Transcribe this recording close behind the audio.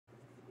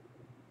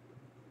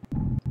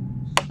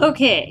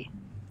Okay.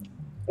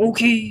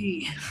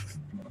 Okay.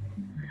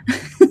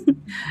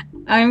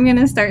 I'm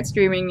gonna start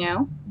streaming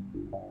now.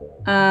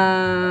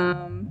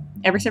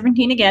 Ever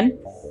 17 again.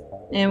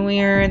 And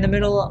we're in the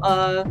middle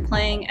of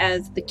playing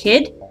as the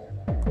kid.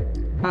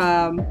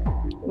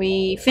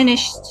 We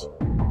finished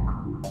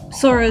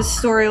Sora's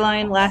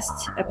storyline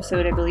last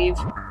episode, I believe.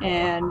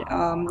 And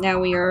now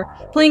we are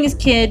playing as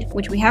kid,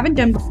 which we haven't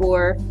done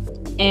before.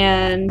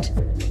 And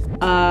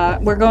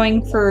we're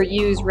going for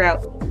Yu's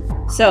route.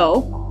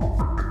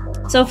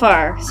 So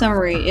far,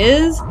 summary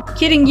is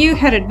Kid and Yu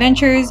had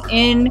adventures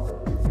in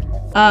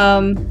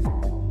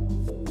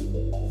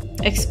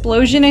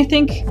Explosion, I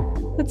think.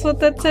 That's what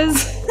that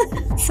says.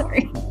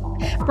 Sorry.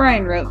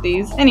 Brian wrote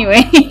these.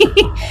 Anyway.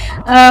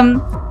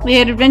 We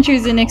had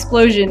adventures in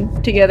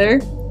Explosion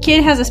together.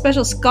 Kid has a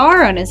special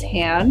scar on his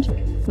hand.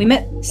 We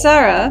met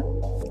Sara,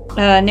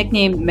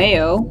 nicknamed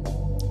Mayo,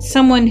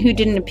 someone who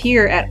didn't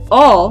appear at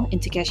all in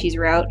Takeshi's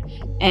route,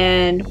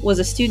 and was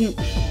a student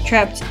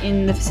trapped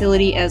in the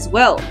facility as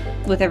well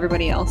with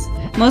everybody else.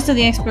 Most of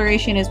the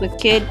exploration is with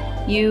Kid,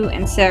 Yu,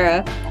 and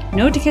Sara.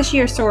 No Takeshi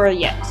or Sora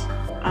yet.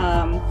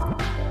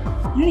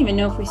 I don't even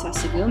know if we saw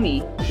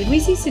Tsugumi. Did we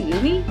see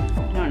Tsugumi?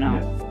 I don't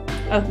know.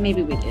 Oh,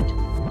 maybe we did.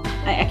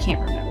 I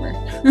can't remember.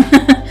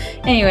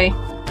 Anyway.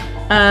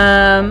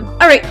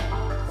 Alright.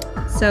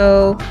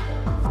 So,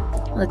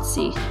 let's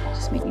see.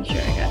 Just making sure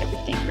I got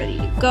everything ready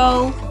to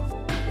go.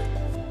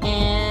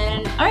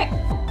 And, alright.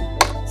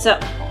 So,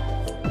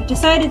 I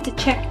decided to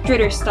check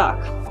Dritter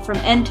stock from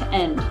end to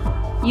end.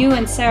 Yu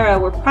and Sara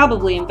were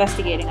probably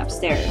investigating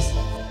upstairs.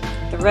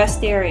 The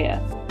rest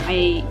area.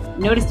 I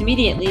noticed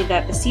immediately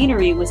that the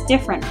scenery was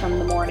different from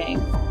the morning.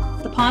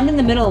 The pond in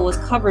the middle was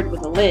covered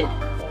with a lid.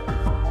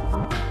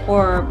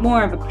 Or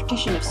more of a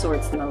partition of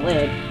sorts than a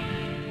lid.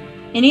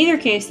 In either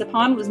case, the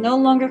pond was no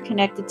longer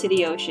connected to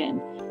the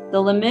ocean. The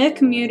Lemay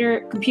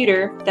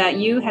computer that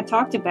Yu had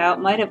talked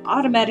about might have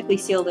automatically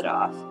sealed it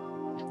off.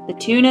 The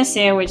tuna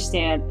sandwich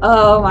stand.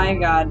 Oh my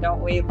god,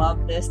 don't we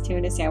love this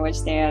tuna sandwich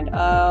stand.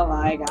 Oh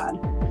my god.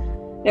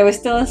 There was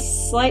still a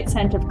slight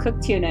scent of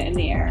cooked tuna in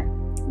the air.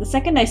 The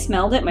second I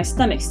smelled it, my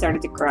stomach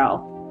started to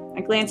growl.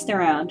 I glanced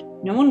around.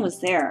 No one was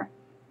there.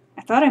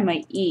 I thought I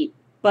might eat,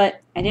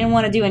 but I didn't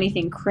want to do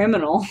anything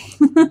criminal.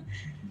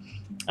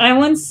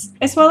 I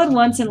swallowed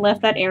once and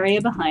left that area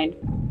behind.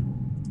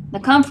 The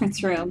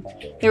conference room.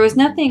 There was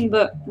nothing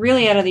but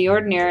really out of the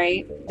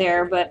ordinary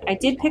there, but I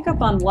did pick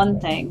up on one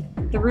thing.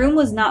 The room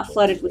was not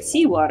flooded with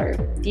seawater.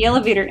 The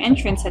elevator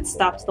entrance had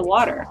stopped the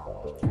water.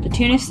 The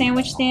tuna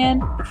sandwich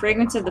stand, the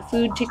fragrance of the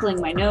food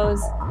tickling my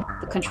nose,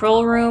 the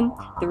control room,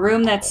 the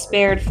room that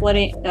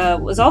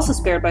was also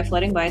spared by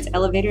flooding by its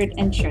elevated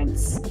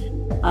entrance.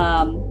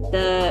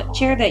 The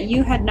chair that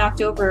you had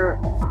knocked over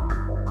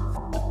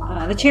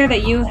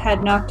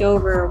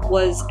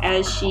was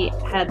as she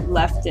had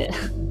left it.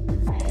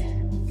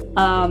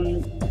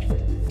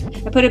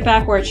 I put it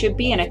back where it should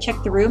be and I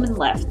checked the room and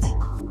left.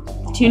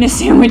 The tuna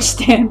sandwich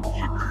stand.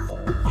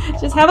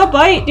 Just have a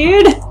bite,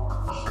 dude!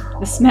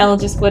 The smell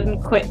just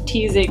wouldn't quit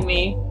teasing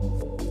me.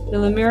 The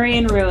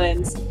Lemurian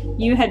ruins.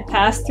 You had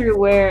passed through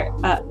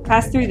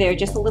there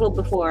just a little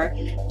before.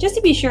 Just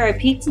to be sure, I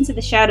peeked into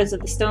the shadows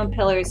of the stone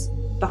pillars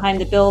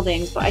behind the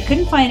buildings, but I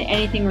couldn't find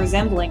anything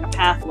resembling a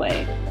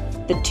pathway.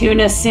 The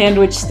tuna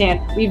sandwich stand.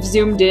 We've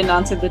zoomed in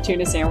onto the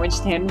tuna sandwich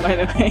stand, by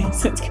the way,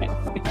 so it's kind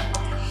of funny.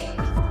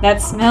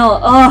 That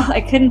smell, oh, I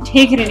couldn't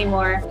take it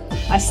anymore.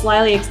 I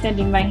slyly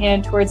extended my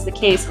hand towards the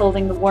case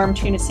holding the warm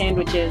tuna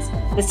sandwiches.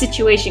 The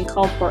situation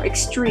called for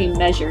extreme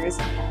measures.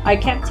 I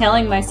kept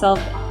telling myself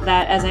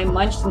that as I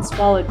munched and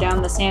swallowed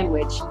down the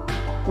sandwich.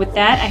 With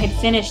that, I had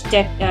finished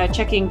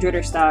checking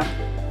Dritter stock.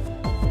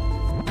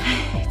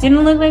 It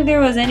didn't look like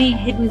there was any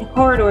hidden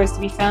corridors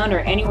to be found or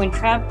anyone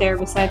trapped there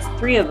besides the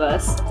three of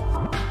us.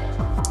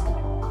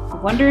 I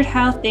wondered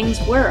how things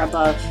were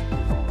above.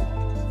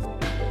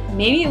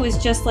 Maybe it was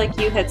just like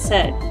you had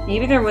said.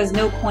 Maybe there was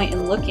no point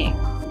in looking.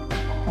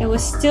 It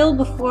was still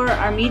before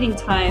our meeting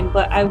time,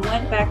 but I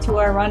went back to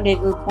our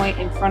rendezvous point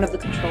in front of the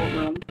control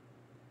room.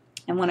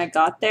 And when I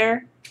got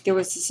there, there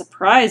was a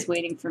surprise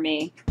waiting for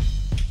me.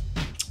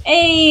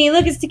 Hey,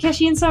 look, it's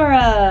Takeshi and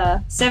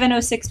Sara!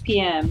 7:06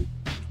 p.m.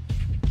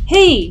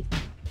 Hey!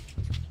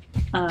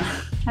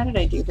 How did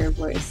I do her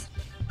voice?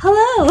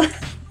 Hello!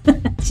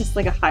 It's just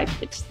like a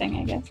high-pitched thing,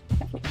 I guess.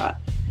 I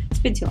forgot. It's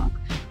been too long.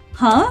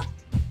 Huh?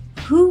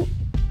 Who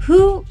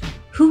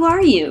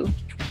are you?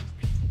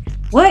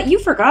 What? You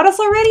forgot us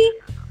already?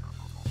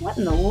 What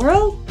in the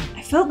world?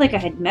 I felt like I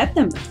had met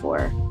them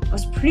before. I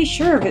was pretty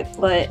sure of it,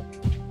 but...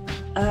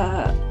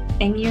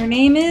 and your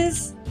name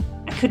is?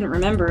 I couldn't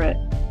remember it.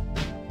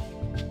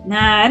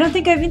 Nah, I don't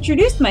think I've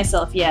introduced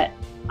myself yet.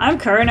 I'm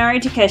Kurenari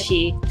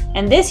Takeshi,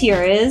 and this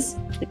here is...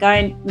 The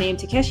guy named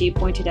Takeshi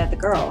pointed at the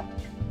girl.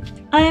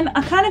 I'm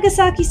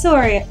Akanagasaki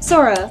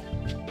Sora.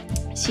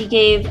 She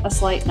gave a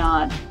slight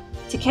nod.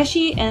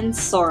 Takeshi and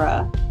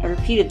Sora. I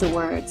repeated the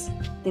words.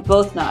 They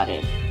both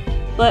nodded.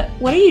 But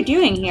what are you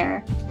doing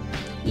here?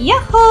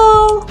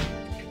 Yahoo!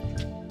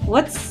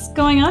 What's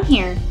going on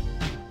here?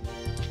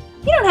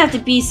 You don't have to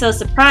be so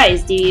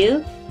surprised, do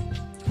you?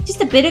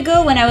 Just a bit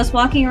ago, when I was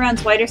walking around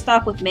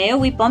Twiderstock with Mayo,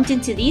 we bumped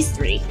into these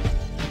three.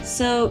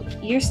 So,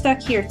 you're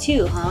stuck here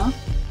too, huh?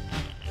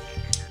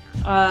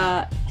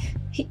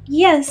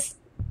 Yes.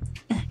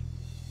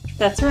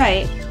 That's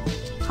right.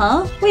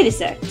 Huh? Wait a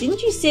sec,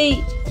 didn't you say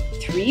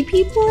 3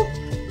 people?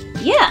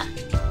 Yeah.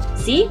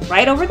 See?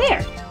 Right over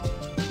there.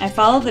 I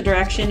followed the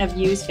direction of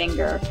Yu's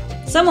finger.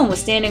 Someone was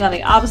standing on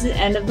the opposite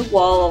end of the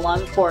wall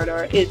along the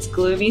corridor. It's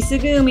Gloomy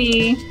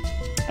Tsugumi!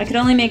 I could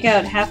only make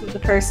out half of the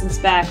person's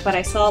back, but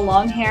I saw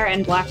long hair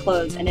and black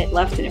clothes, and it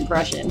left an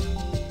impression.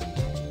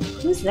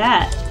 Who's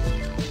that?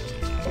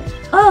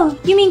 Oh,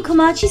 you mean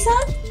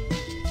Komachi-san?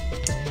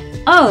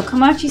 Oh,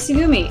 Komachi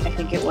Tsugumi, I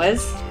think it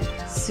was.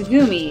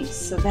 Tsugumi,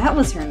 so that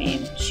was her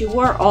name. She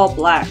wore all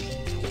black.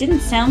 Didn't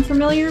sound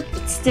familiar,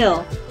 but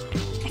still.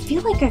 I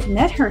feel like I've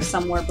met her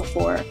somewhere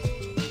before.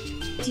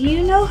 Do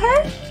you know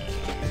her?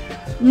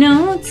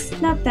 No, it's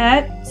not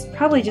that. It's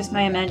probably just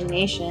my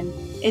imagination.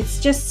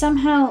 It's just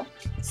somehow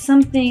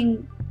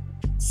something.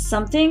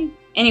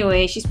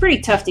 Anyway, she's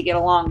pretty tough to get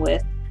along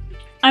with.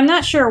 I'm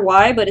not sure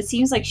why, but it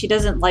seems like she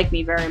doesn't like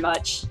me very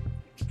much.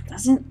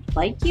 Doesn't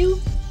like you?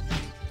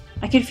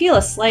 I could feel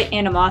a slight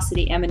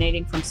animosity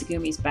emanating from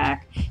Tsugumi's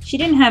back. She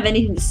didn't have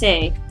anything to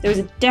say. There was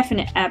a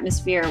definite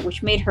atmosphere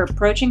which made her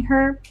approaching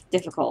her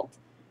difficult.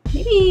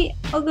 Maybe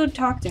I'll go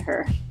talk to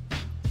her.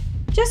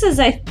 Just as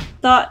that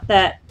thought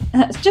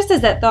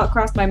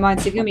crossed my mind,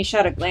 Tsugumi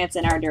shot a glance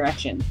in our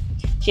direction.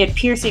 She had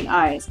piercing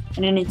eyes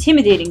and an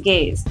intimidating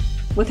gaze.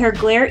 With her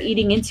glare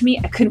eating into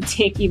me, I couldn't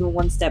take even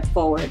one step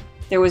forward.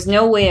 There was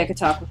no way I could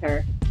talk with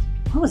her.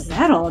 What was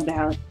that all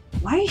about?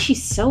 Why is she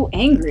so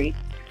angry?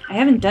 I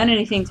haven't done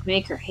anything to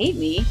make her hate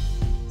me.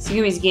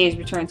 Tsugumi's gaze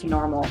returned to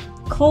normal.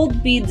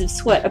 Cold beads of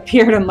sweat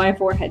appeared on my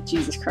forehead.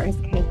 Jesus Christ.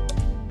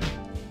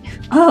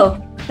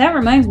 Oh, that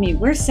reminds me,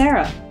 where's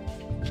Sara?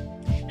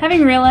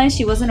 Having realized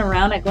she wasn't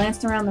around, I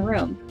glanced around the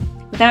room.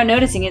 Without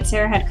noticing it,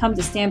 Sara had come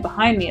to stand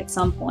behind me at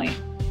some point.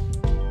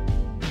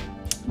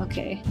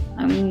 Okay,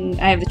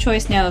 I have the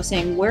choice now of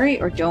saying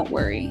worry or don't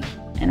worry.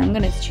 And I'm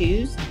gonna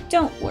choose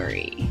don't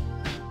worry.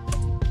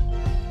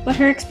 But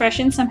her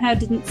expression somehow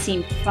didn't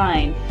seem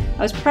fine. It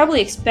was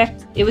probably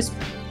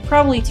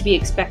to be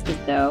expected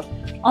though.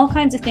 All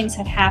kinds of things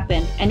had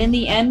happened, and in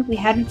the end, we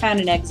hadn't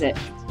found an exit.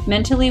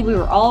 Mentally, we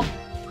were all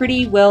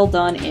pretty well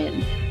done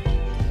in.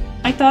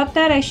 I thought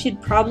that I should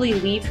probably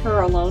leave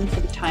her alone for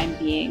the time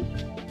being.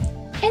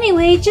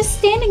 Anyway, just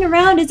standing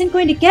around isn't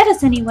going to get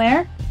us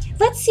anywhere.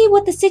 Let's see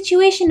what the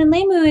situation in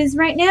Lemu is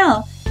right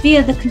now,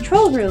 via the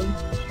control room.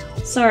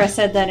 Sara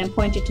said that and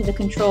pointed to the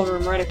control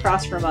room right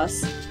across from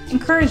us.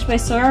 Encouraged by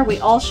Sara, we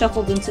all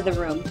shuffled into the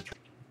room.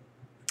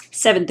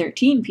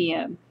 7:13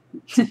 p.m.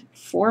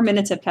 4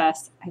 minutes have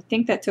passed. I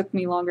think that took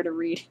me longer to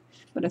read,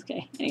 but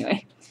okay,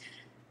 anyway.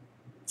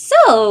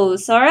 So,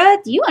 Sara,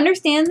 do you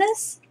understand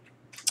this?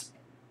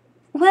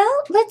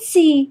 Well, let's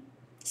see.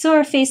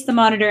 Sara faced the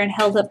monitor and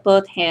held up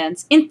both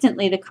hands.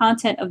 Instantly, the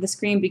content of the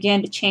screen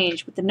began to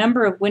change, with the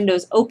number of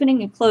windows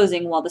opening and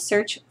closing while the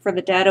search for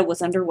the data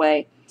was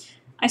underway.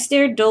 I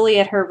stared dully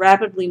at her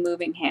rapidly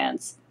moving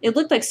hands. It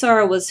looked like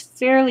Sara was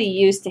fairly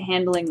used to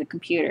handling the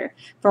computer.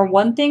 For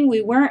one thing,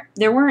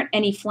 there weren't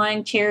any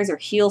flying chairs or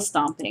heel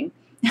stomping.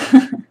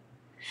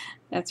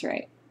 That's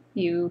right.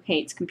 Yu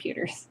hates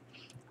computers.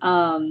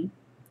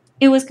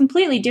 It was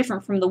completely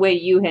different from the way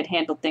Yu had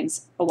handled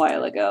things a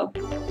while ago.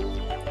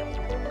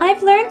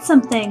 I've learned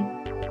something.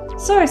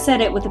 Sara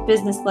said it with a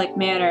business-like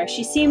manner.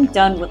 She seemed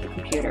done with the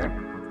computer.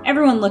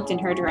 Everyone looked in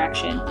her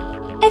direction.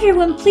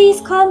 Everyone, please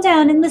calm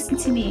down and listen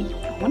to me.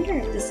 I wonder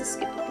if this is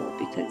skippable,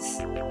 because...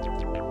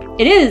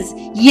 It is!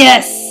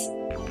 Yes!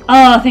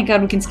 Oh, thank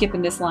God we can skip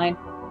in this line.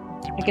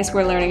 I guess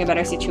we're learning about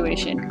our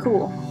situation.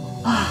 Cool.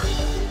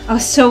 I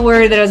was so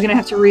worried that I was going to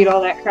have to read all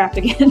that crap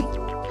again.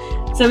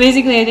 So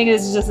basically, I think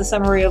this is just a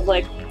summary of,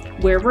 like,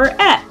 where we're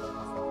at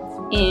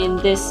in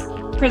this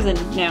prison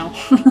now.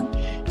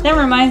 That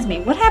reminds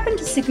me, what happened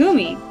to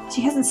Tsugumi?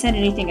 She hasn't said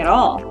anything at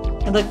all.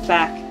 I looked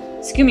back.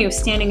 Tsugumi was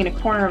standing in a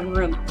corner of the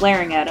room,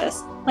 glaring at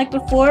us. Like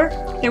before,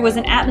 there was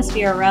an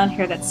atmosphere around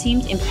her that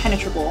seemed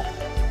impenetrable.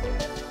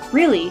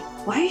 Really,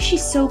 why is she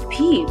so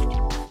peeved?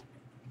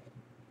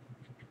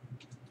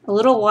 A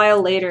little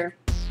while later.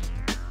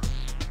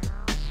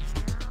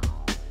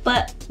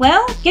 But,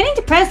 well, getting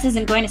depressed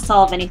isn't going to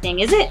solve anything,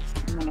 is it?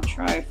 I'm gonna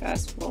try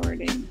fast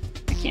forwarding.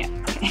 I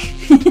can't. Okay.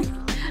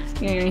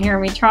 You're gonna hear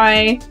me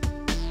try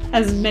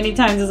as many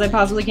times as I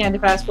possibly can to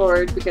fast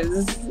forward because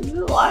this is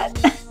a lot.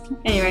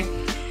 Anyway.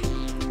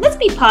 Let's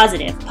be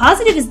positive.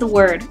 Positive is the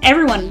word.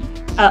 Everyone.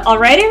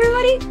 Alright,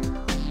 everybody?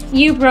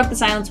 Yu broke the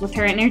silence with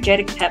her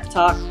energetic pep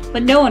talk,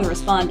 but no one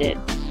responded.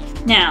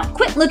 Now,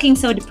 quit looking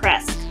so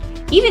depressed.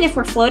 Even if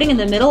we're floating in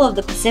the middle of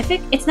the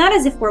Pacific, it's not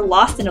as if we're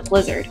lost in a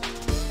blizzard.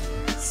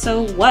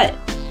 So what?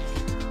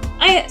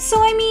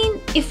 I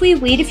mean, if we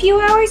wait a few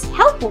hours,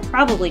 help will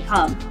probably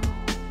come.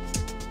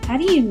 How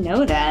do you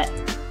know that?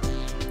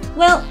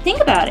 Well,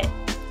 think about it.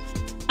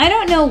 I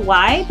don't know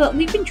why, but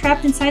we've been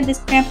trapped inside this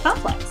cramped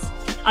complex.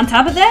 On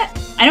top of that,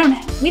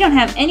 we don't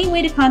have any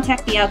way to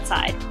contact the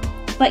outside.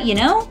 But you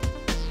know,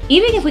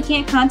 Even if we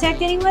can't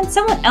contact anyone,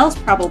 someone else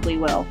probably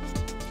will.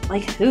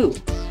 Like who?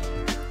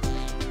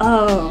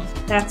 Oh,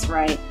 that's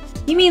right.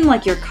 You mean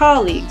like your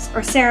colleagues,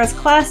 or Sarah's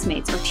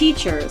classmates, or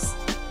teachers.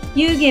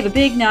 You gave a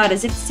big nod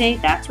as if to say,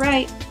 that's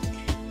right.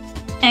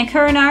 And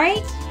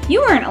Kurinari,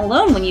 you weren't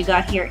alone when you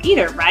got here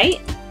either, right?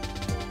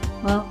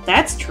 Well,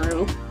 that's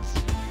true.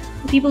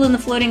 The people on the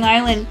floating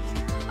island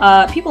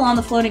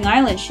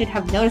should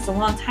have noticed a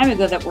long time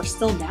ago that we're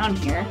still down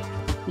here.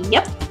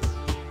 Yep.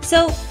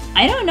 So,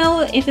 I don't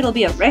know if it'll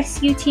be a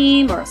rescue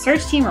team or a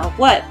search team or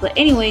what, but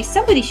anyway,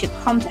 somebody should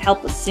come to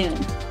help us soon.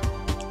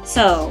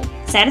 So,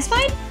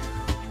 satisfied?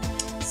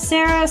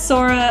 Sarah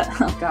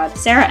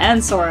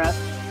and Sora.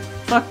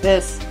 Fuck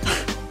this.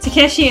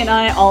 Takeshi and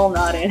I all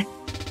nodded.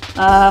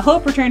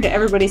 Hope returned to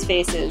everybody's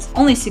faces.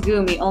 Only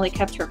Tsugumi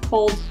kept her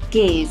cold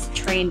gaze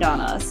trained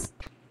on us.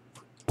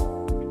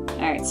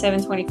 Alright,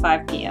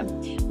 7:25 p.m.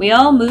 We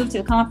all moved to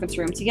the conference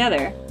room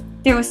together.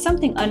 There was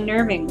something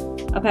unnerving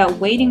about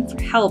waiting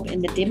for help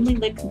in the dimly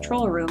lit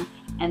control room,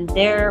 and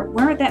there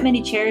weren't that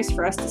many chairs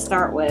for us to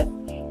start with.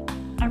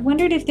 I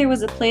wondered if there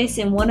was a place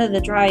in one of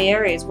the dry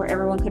areas where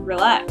everyone could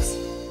relax.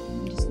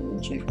 I'm just gonna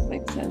check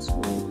like this.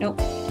 Nope,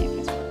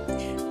 can't pass.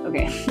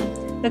 Okay.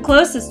 The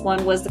closest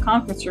one was the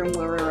conference room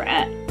where we were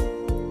at.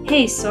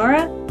 Hey,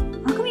 Sora,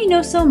 how come you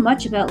know so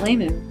much about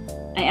Lemu?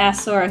 I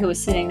asked Sora, who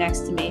was sitting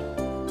next to me.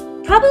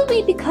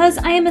 Probably because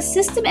I am a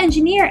system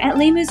engineer at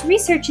Lemu's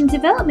Research and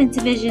Development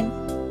Division.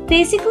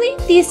 Basically,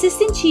 the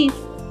assistant chief.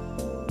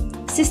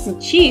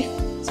 Assistant chief?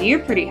 So you're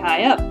pretty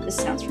high up. This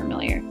sounds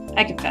familiar.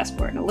 I can fast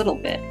forward a little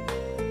bit.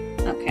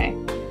 Okay.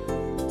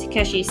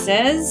 Takeshi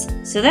says,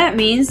 so that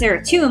means there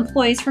are 2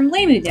 employees from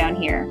Lemu down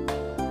here.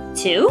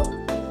 2?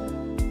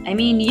 I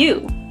mean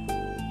you.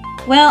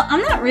 Well,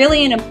 I'm not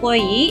really an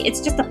employee,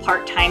 it's just a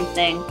part-time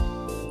thing.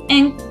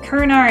 And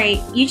Kurinari,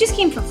 you just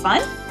came for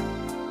fun?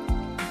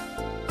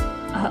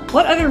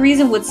 What other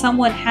reason would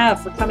someone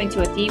have for coming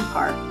to a theme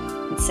park?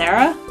 And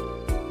Sara?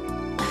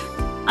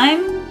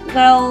 I'm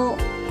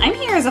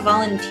here as a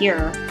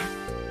volunteer.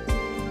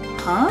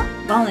 Huh?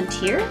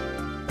 Volunteer?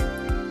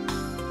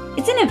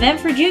 It's an event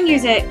for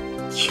juniors at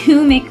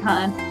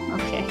Kumikon.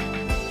 Okay.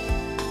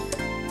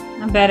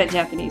 I'm bad at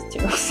Japanese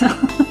too, so...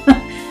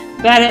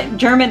 Bad at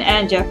German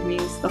and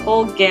Japanese. The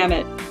whole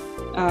gamut.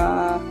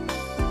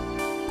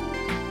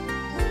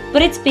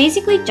 But it's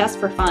basically just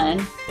for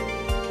fun.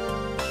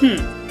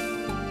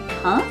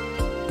 Huh?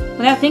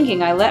 Without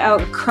thinking, I let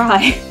out a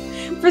cry.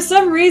 For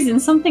some reason,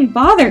 something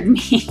bothered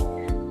me.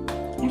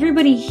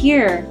 Everybody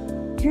here,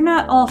 you're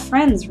not all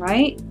friends,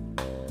 right?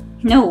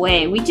 No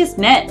way, we just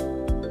met.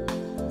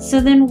 So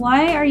then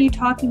why are you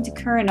talking to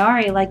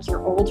Kurinari like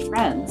you're old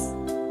friends?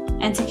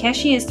 And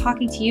Takeshi is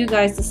talking to you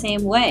guys the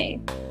same way.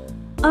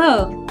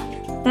 Oh,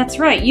 that's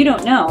right, you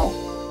don't know.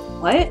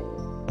 What?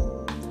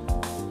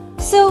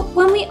 So,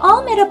 when we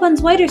all met up on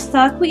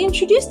Zweiderstock, we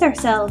introduced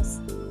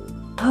ourselves.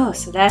 Oh,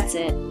 so that's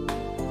it.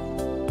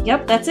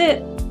 Yep, that's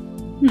it.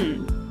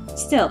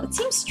 Still, it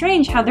seems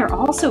strange how they're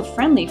all so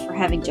friendly for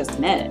having just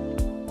met.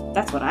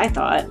 That's what I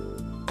thought.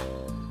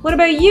 What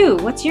about you?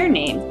 What's your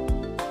name?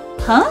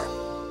 Huh?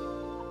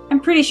 I'm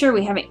pretty sure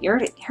we haven't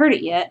heard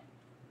it yet.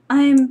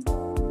 I'm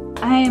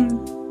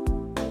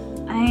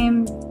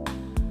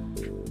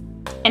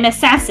an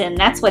assassin,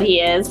 that's what he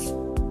is.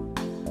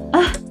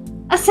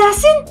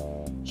 Assassin?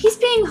 He's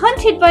being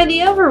hunted by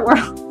the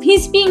overworld.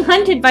 He's being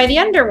hunted by the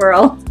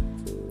underworld.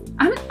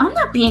 I'm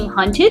not being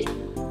hunted.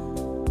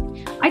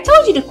 I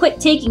told you to quit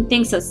taking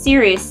things so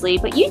seriously,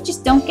 but you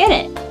just don't get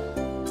it.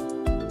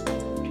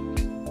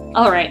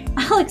 Alright,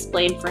 I'll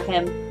explain for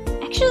him.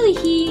 Actually,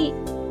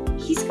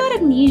 he's got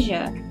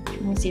amnesia.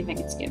 Let me see if I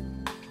can skip.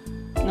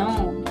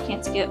 No, I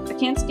can't skip. I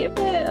can't skip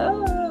it.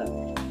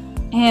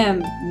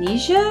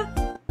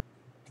 Amnesia?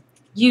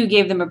 You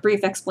gave them a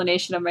brief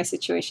explanation of my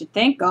situation.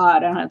 Thank God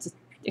I don't have to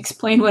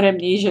explain what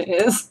amnesia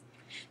is.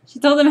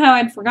 She told them how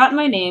I'd forgotten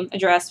my name,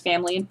 address,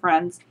 family, and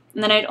friends,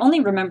 and that I'd only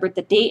remembered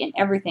the date and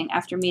everything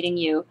after meeting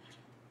you.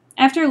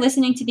 After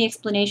listening to the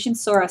explanation,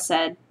 Sora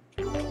said,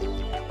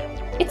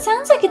 It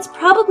sounds like it's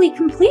probably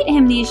complete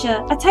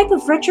amnesia, a type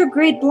of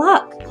retrograde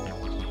block.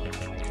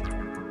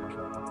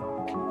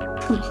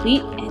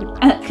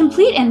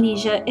 Complete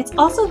amnesia, it's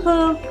also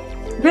called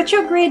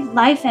retrograde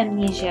life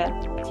amnesia.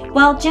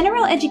 While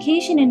general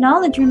education and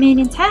knowledge remain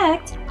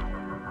intact,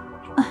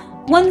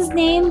 one's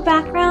name,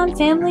 background,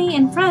 family,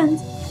 and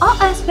friends, all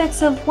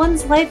aspects of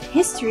one's life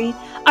history,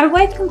 are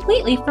wiped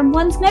completely from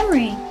one's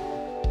memory.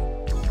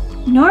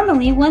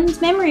 Normally,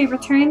 one's memory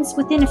returns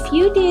within a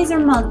few days or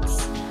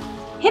months.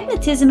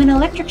 Hypnotism and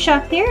electric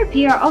shock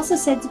therapy are also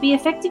said to be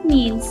effective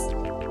means.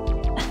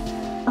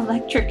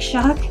 Electric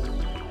shock?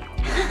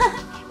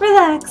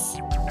 Relax.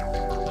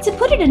 To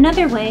put it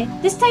another way,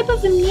 this type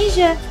of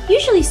amnesia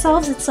usually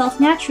solves itself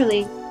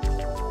naturally.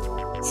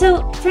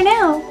 So, for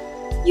now,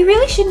 you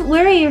really shouldn't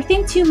worry or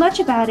think too much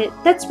about it.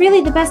 That's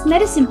really the best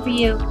medicine for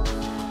you.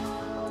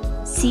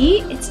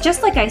 See? It's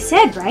just like I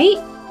said, right?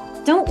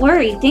 Don't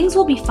worry, things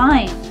will be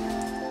fine.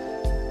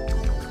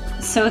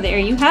 So there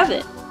you have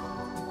it.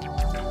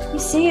 You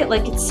say it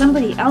like it's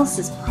somebody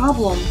else's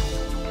problem.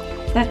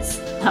 That's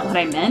not what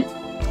I meant.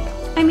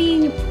 I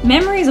mean,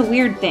 memory is a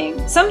weird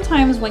thing.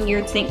 Sometimes when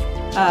you're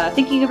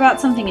thinking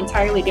about something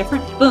entirely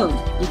different, boom,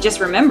 you just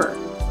remember.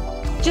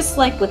 Just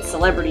like with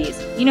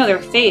celebrities. You know their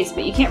face,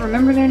 but you can't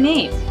remember their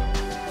name.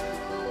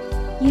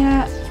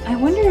 Yeah, I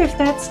wonder if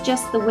that's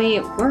just the way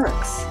it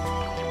works.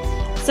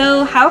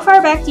 So, how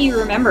far back do you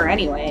remember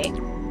anyway?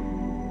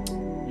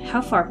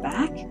 How far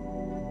back?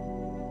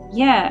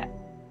 Yeah.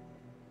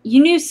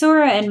 You knew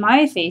Sora and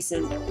my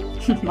faces.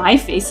 My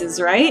faces,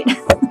 right?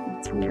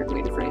 That's a weird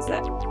way to phrase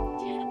that.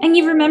 And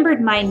you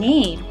remembered my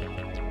name.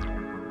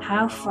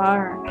 How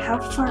far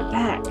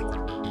back?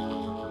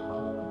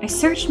 I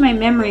searched my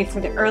memory for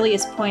the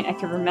earliest point I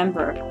could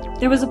remember.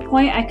 There was a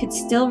point I could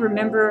still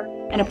remember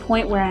and a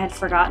point where I had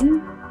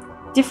forgotten.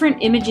 Different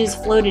images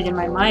floated in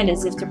my mind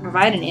as if to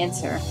provide an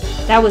answer.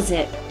 That was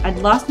it. I'd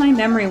lost my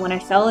memory when I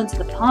fell into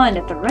the pond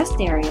at the rest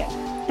area.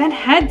 That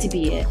had to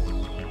be it.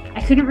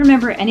 I couldn't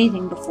remember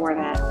anything before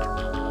that.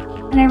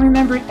 And I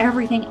remembered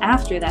everything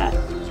after that.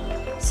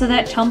 So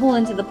that tumble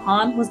into the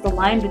pond was the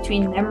line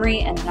between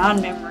memory and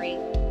non-memory.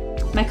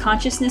 My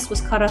consciousness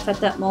was cut off at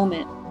that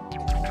moment.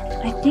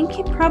 I think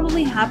it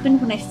probably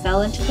happened when I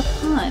fell into the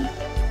pond.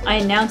 I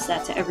announced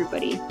that to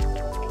everybody.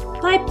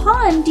 By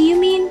pond, do you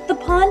mean the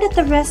pond at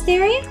the rest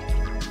area?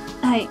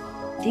 I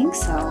think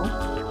so.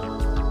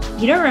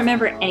 You don't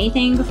remember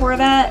anything before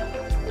that?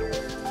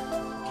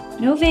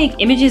 No vague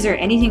images or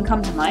anything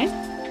come to mind?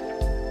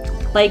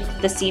 Like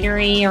the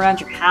scenery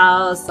around your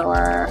house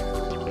or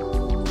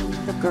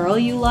the girl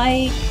you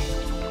like?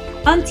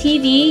 On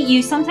TV,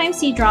 you sometimes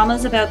see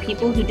dramas about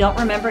people who don't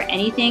remember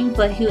anything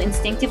but who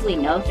instinctively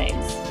know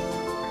things.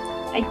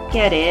 I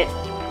get it.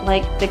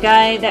 Like the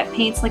guy that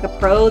paints like a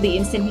pro the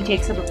instant he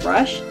takes up a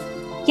brush?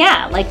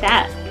 Yeah, like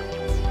that.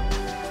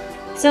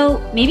 So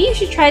maybe you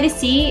should try to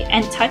see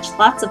and touch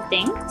lots of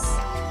things?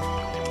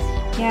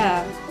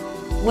 Yeah.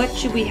 What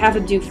should we have to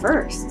do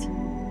first?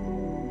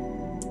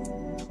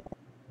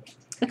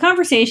 The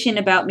conversation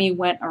about me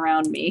went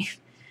around me.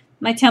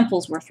 My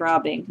temples were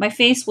throbbing. My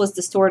face was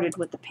distorted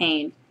with the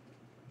pain.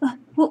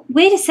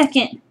 Wait a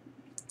second.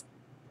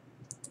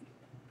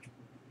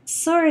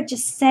 Sora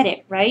just said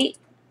it, right?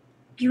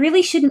 You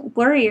really shouldn't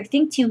worry or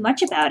think too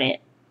much about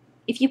it.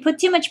 If you put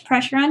too much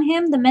pressure on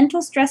him, the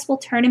mental stress will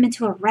turn him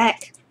into a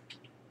wreck.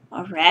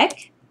 A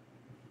wreck?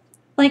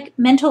 Like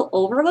mental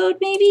overload,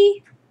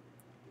 maybe?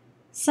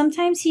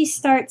 Sometimes he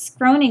starts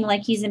groaning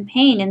like he's in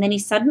pain and then he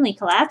suddenly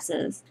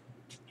collapses.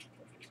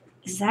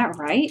 Is that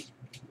right?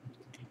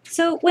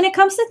 So when it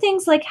comes to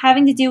things like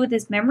having to do with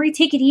his memory,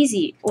 take it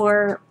easy.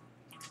 Or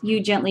you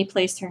gently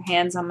placed her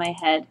hands on my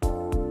head.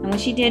 And when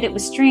she did, it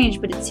was strange,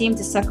 but it seemed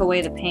to suck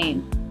away the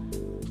pain.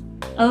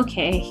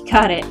 Okay,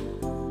 got it.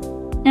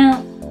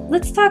 Now,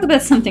 let's talk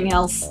about something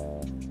else.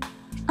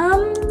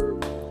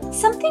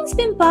 Something's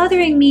been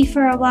bothering me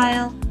for a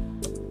while.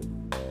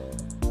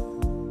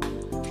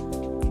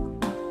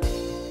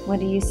 What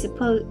do you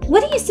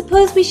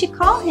suppose we should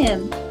call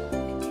him?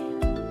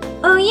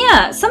 Oh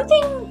yeah,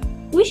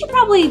 we should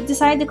probably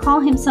decide to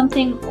call him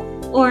something,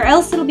 or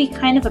else it'll be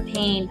kind of a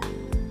pain.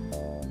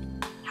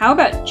 How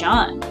about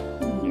John?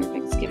 I wonder if I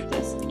can skip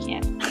this. I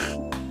can't.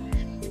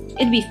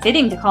 It'd be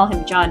fitting to call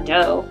him John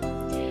Doe.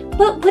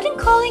 But wouldn't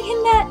calling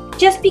him that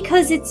just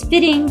because it's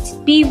fitting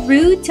be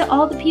rude to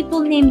all the people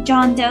named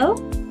John Doe?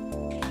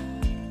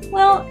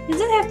 Well, it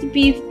doesn't have to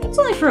be. It's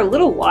only for a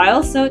little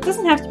while, so it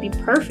doesn't have to be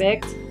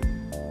perfect.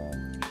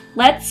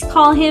 Let's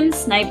call him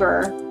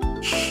Sniper.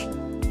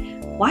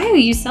 Why are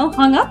you so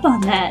hung up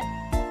on that?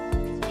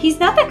 He's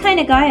not that kind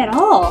of guy at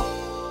all.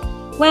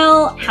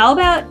 Well, how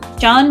about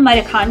John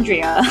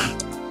Mitochondria?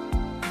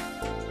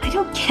 I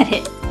don't get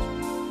it.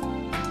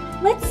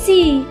 Let's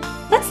see.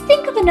 Let's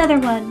think of another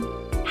one.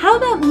 How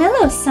about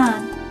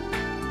Mello-san?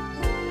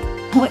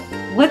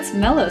 What's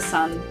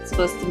Mello-san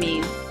supposed to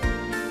mean?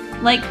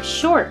 Like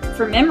short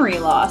for memory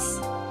loss.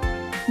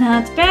 Nah,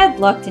 it's bad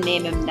luck to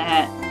name him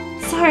that.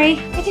 Sorry,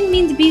 I didn't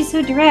mean to be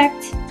so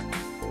direct.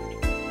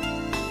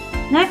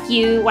 Not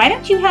you. Why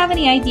don't you have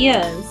any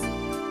ideas?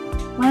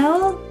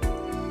 Well,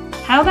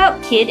 how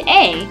about Kid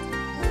A?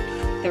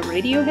 The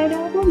Radiohead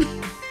album?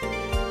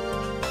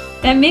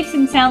 That makes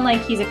him sound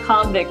like he's a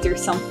convict or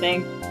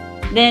something.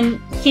 Then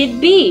Kid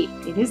B.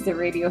 It is the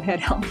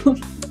Radiohead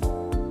album.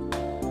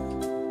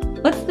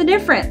 What's the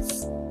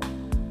difference?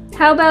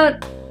 How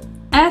about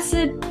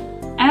Astiani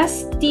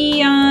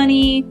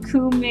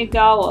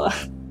Kumigawa?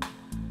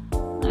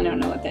 I don't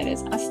know what that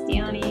is.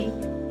 Astiani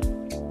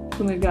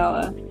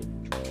Kumigawa.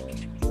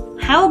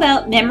 How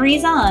about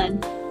Memories On?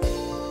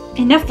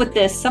 Enough with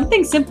this.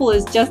 Something simple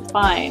is just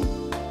fine.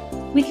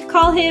 We could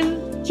call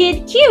him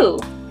Kid Q.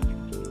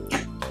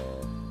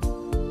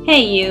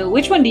 Hey you,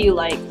 which one do you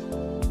like?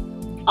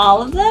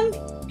 All of them?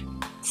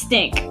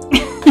 Stink.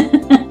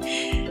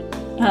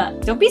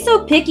 Don't be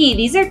so picky.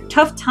 These are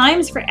tough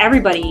times for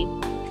everybody.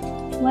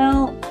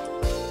 Well...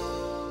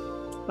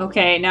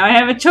 Okay, now I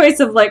have a choice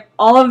of like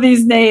all of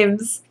these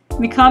names.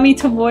 Mikami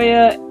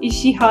Tomoya,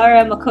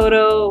 Ishihara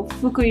Makoto,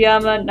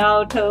 Fukuyama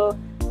Naoto,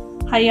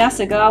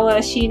 Hayasagawa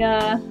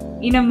Shina,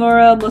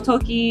 Inamura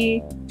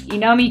Motoki,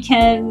 Inami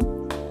Ken,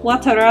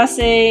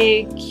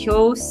 Watarase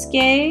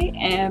Kyosuke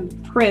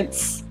and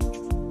Prince.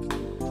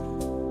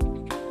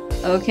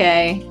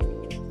 Okay.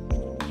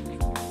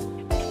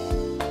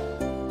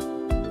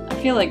 I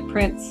feel like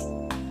Prince.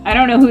 I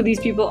don't know who these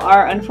people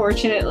are,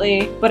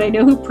 unfortunately, but I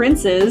know who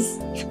Prince is.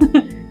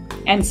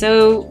 And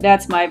so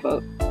that's my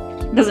vote.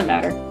 Doesn't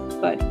matter,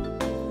 but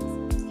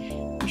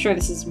I'm sure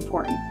this is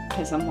important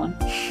to someone.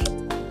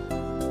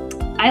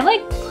 I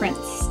like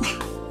Prince.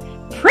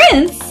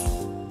 Prince?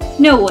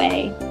 No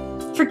way.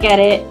 Forget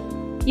it.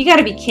 You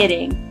gotta be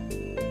kidding.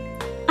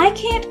 I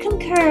can't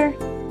concur.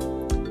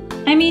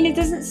 I mean, it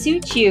doesn't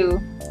suit you.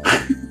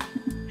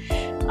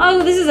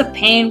 Oh, this is a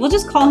pain. We'll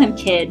just call him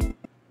Kid.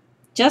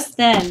 Just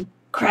then,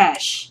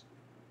 crash.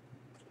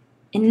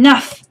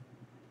 Enough!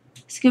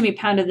 Scooby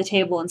pounded the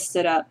table and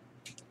stood up.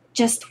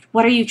 Just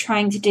what are you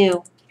trying to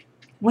do?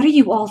 What are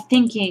you all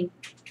thinking?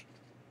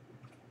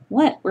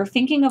 What? We're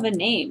thinking of a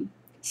name.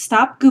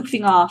 Stop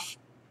goofing off.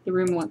 The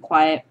room went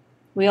quiet.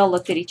 We all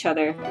looked at each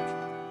other.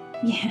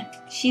 Yeah,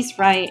 she's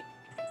right.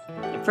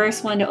 The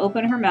first one to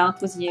open her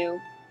mouth was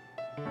you.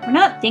 We're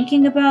not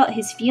thinking about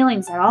his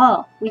feelings at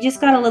all. We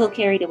just got a little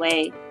carried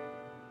away.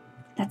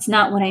 That's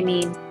not what I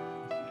mean.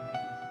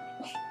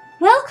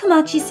 Well,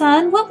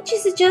 Komachi-san, what would you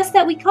suggest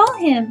that we call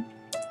him?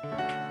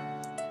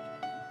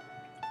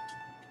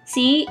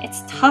 See,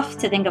 it's tough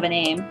to think of a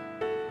name.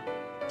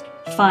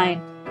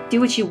 Fine, do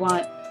what you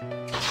want.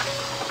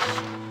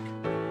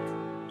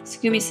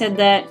 Tsugumi said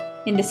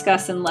that in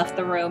disgust and left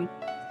the room.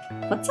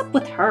 What's up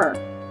with her?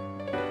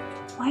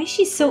 Why is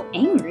she so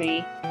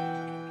angry?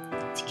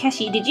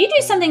 Takeshi, did you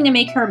do something to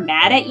make her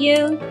mad at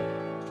you?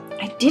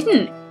 I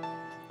didn't.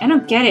 I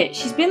don't get it.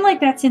 She's been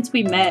like that since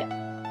we met.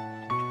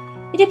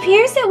 It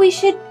appears that we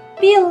should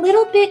be a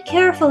little bit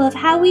careful of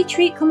how we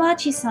treat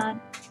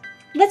Komachi-san.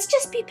 Let's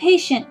just be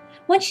patient.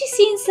 Once she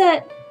sees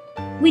that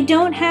we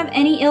don't have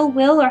any ill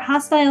will or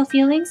hostile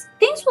feelings,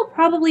 things will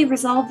probably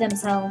resolve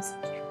themselves.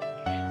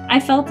 I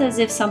felt as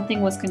if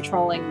something was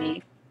controlling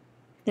me.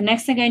 The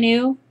next thing I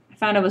knew, I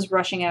found I was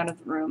rushing out of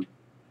the room.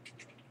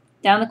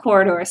 Down the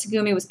corridor,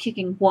 Tsugumi was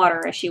kicking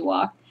water as she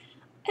walked.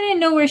 I didn't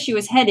know where she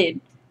was headed,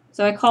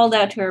 so I called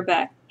out to her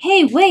back.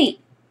 Hey, wait!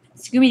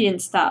 Tsugumi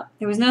didn't stop.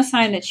 There was no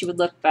sign that she would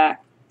look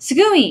back.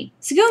 Tsugumi!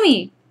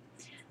 Tsugumi!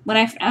 When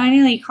I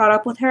finally caught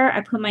up with her,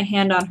 I put my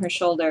hand on her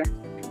shoulder.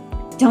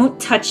 Don't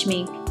touch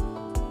me.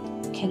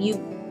 Can you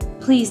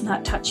please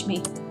not touch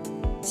me?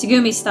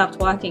 Tsugumi stopped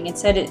walking and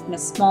said it in a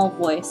small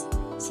voice.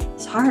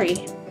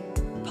 Sorry.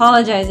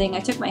 Apologizing, I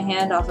took my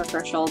hand off of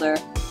her shoulder.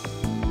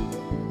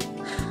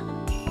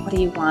 What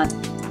do you want?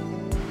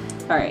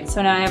 Alright,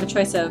 so now I have a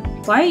choice of,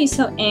 why are you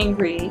so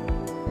angry?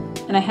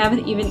 And I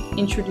haven't even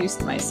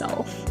introduced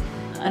myself.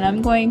 And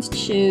I'm going to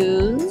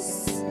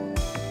choose,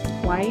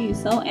 why are you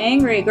so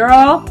angry,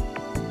 girl?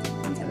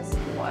 Let's have a sip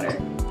of water.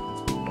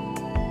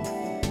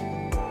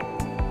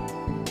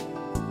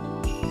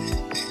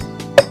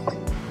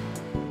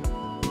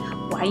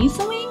 Why are you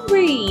so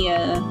angry?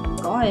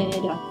 God.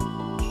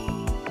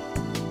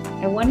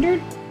 I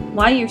wondered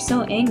why you're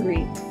so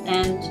angry,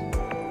 and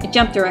it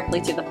jumped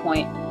directly to the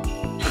point.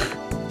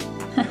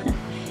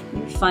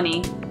 You're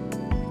funny.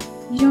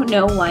 You don't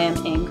know why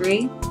I'm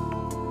angry?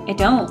 I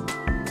don't.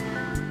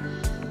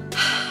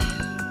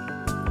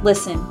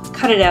 Listen,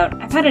 cut it out.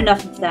 I've had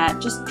enough of that.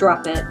 Just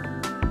drop it.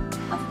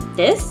 Of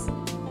this?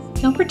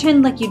 Don't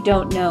pretend like you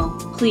don't know,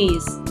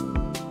 please.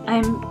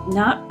 I'm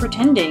not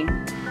pretending.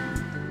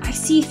 I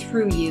see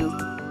through you.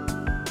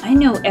 I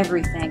know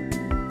everything.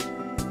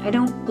 I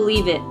don't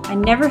believe it. I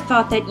never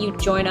thought that you'd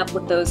join up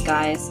with those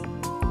guys.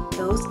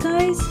 Those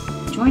guys?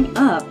 Join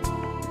up?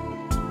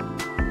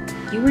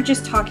 You were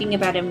just talking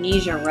about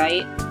amnesia,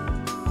 right?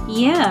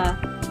 Yeah.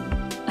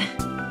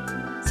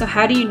 So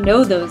how do you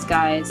know those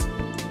guys?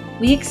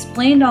 We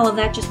explained all of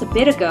that just a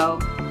bit ago.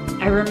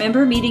 I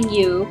remember meeting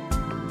you.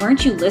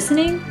 Weren't you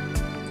listening?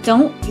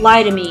 Don't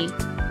lie to me.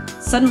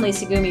 Suddenly,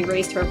 Tsugumi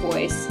raised her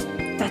voice.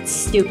 That's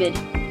stupid.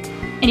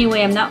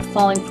 Anyway, I'm not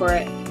falling for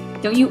it.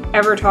 Don't you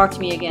ever talk to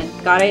me again.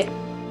 Got it?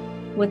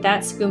 With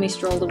that, Tsugumi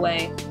strolled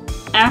away.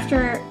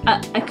 After,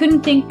 I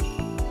couldn't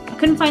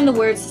find the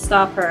words to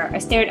stop her. I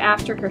stared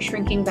after her,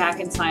 shrinking back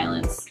in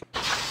silence.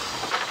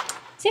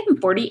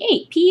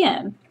 7:48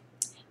 p.m.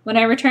 When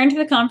I returned to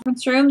the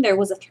conference room, there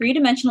was a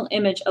three-dimensional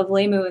image of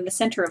Leimu in the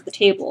center of the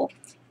table.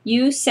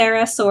 You,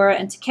 Sara, Sora,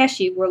 and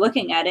Takeshi were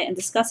looking at it and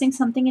discussing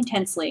something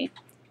intensely.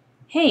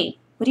 Hey,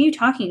 what are you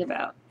talking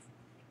about?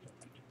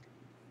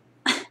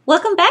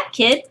 Welcome back,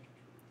 kid!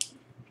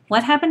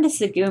 What happened to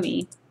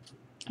Tsugumi?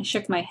 I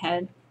shook my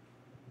head.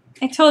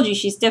 I told you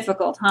she's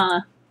difficult,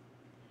 huh?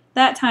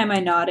 That time I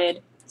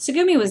nodded.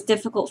 Tsugumi was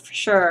difficult for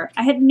sure.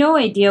 I had no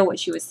idea what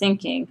she was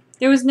thinking.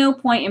 There was no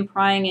point in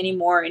prying any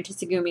more into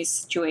Tsugumi's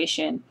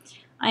situation.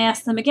 I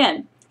asked them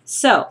again.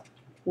 So,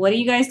 what are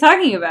you guys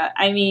talking about?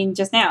 I mean,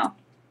 just now.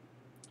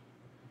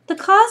 The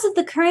cause of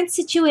the current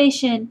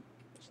situation.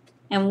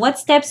 And what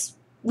steps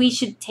we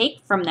should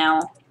take from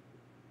now.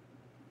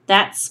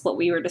 That's what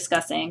we were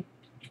discussing.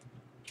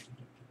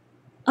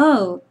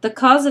 Oh, the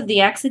cause of the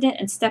accident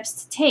and steps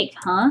to take,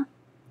 huh?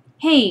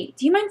 Hey,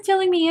 do you mind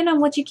filling me in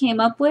on what you came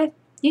up with?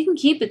 You can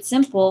keep it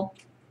simple.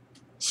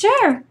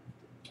 Sure.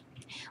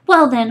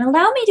 Well then,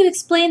 allow me to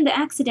explain the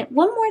accident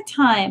one more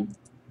time.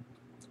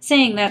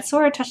 Saying that,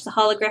 Sora touched the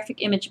holographic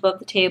image above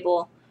the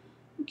table.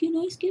 Can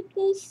I skip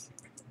this?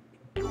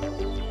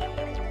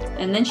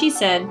 And then she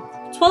said,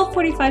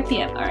 12:45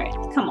 p.m. Alright,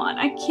 come on,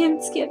 I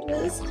can't skip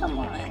this, come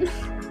on.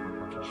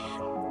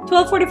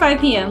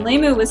 12:45 p.m.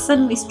 Leimu was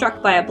suddenly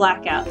struck by a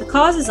blackout. The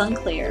cause is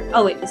unclear.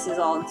 Oh wait, this is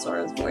all in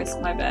Sora's voice,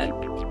 my bad.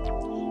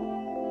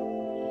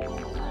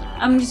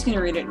 I'm just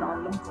gonna read it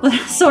normal. But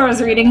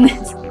Sora's reading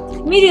this.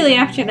 Immediately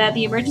after that,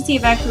 the emergency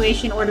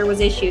evacuation order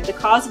was issued. The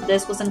cause of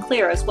this was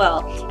unclear as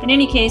well. In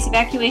any case,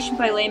 evacuation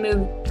by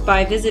Leimu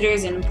by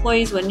visitors and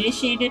employees was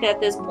initiated at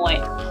this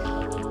point.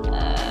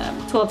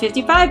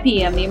 12:55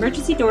 p.m. The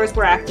emergency doors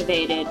were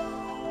activated.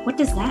 What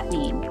does that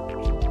mean?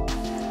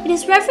 It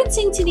is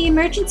referencing to the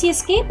emergency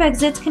escape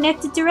exits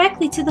connected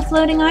directly to the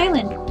floating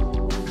island.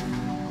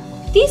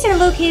 These are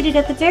located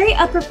at the very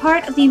upper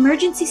part of the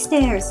emergency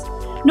stairs.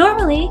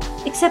 Normally,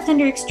 except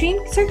under extreme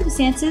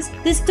circumstances,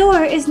 this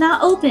door is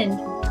not opened.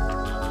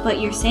 But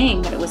you're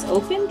saying that it was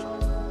opened?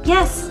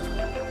 Yes.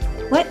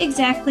 What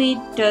exactly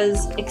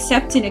does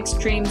except in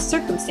extreme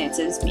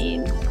circumstances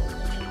mean?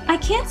 I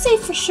can't say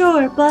for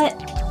sure, but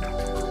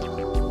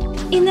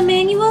in the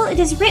manual it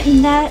is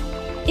written that,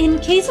 in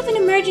case of an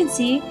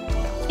emergency,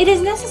 it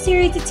is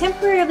necessary to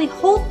temporarily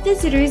hold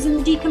visitors in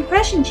the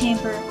decompression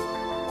chamber.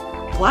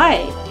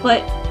 Why?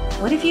 But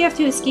what if you have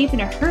to escape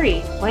in a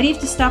hurry? Why do you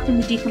have to stop in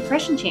the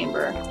decompression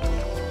chamber?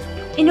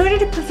 In order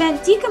to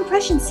prevent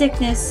decompression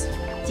sickness...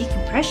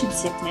 Decompression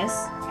sickness?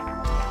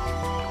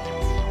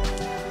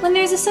 When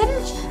there's a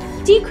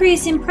sudden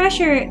decrease in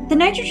pressure, the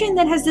nitrogen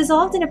that has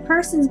dissolved in a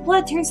person's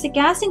blood turns to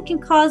gas and can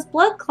cause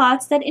blood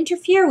clots that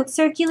interfere with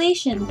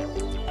circulation.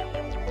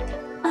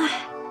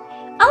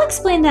 I'll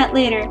explain that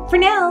later. For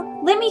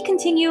now, let me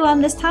continue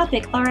on this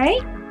topic,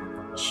 alright?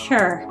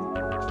 Sure.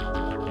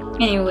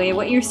 Anyway,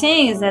 what you're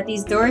saying is that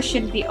these doors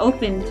shouldn't be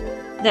opened.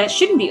 That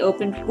shouldn't be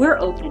opened, were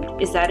opened.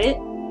 Is that it?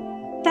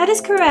 That is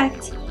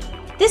correct.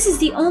 This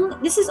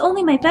is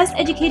only my best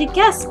educated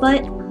guess,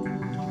 but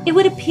it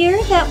would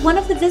appear that one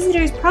of the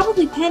visitors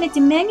probably panicked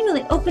and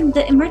manually opened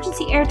the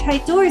emergency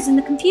airtight doors in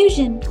the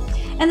confusion.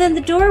 And then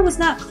the door was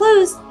not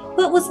closed,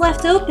 but was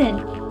left open.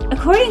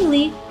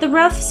 Accordingly, the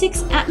rough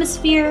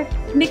 6-atmosphere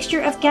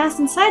mixture of gas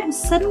inside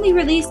was suddenly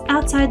released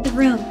outside the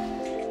room.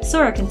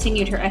 Sora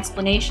continued her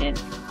explanation.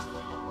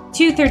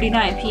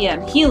 2:39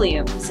 p.m.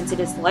 Helium, since it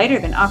is lighter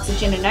than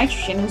oxygen and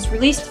nitrogen, was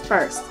released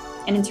first.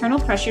 An internal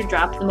pressure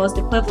dropped the most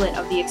equivalent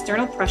of the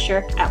external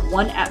pressure at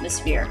 1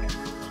 atmosphere.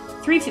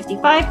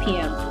 3:55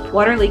 p.m.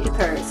 Water leak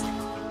occurs.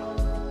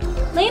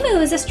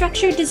 Leimu is a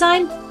structure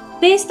designed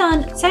based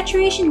on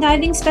saturation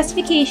diving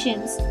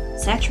specifications.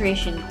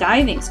 Saturation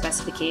diving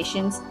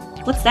specifications?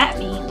 What's that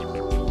mean?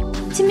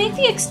 To make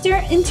the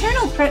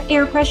internal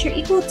air pressure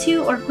equal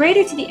to or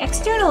greater to the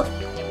external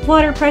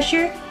water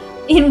pressure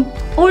in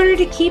order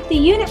to keep the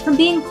unit from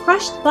being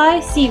crushed by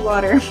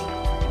seawater.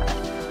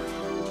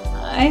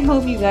 I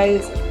hope you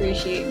guys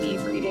appreciate me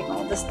reading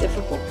all this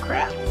difficult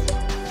crap.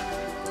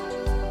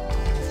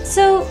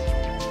 So,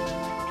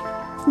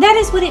 that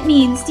is what it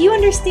means. Do you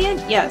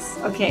understand? Yes.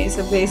 Okay,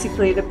 so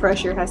basically the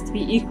pressure has to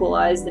be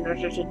equalized in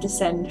order to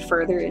descend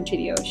further into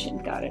the ocean.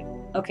 Got it.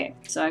 Okay,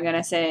 so I'm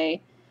gonna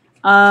say,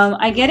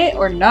 I get it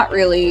or not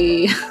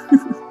really.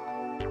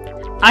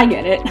 I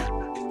get it.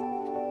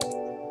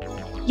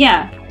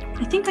 Yeah,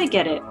 I think I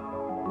get it.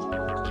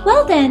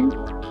 Well then,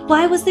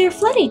 why was there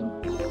flooding?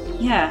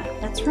 Yeah,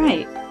 that's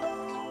right.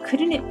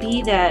 Couldn't it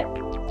be that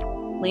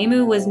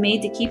Leimu was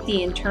made to keep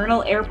the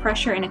internal air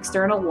pressure and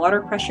external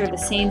water pressure the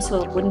same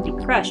so it wouldn't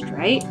be crushed,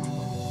 right?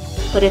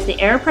 But if the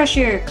air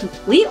pressure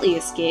completely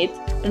escaped,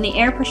 then the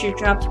air pressure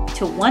dropped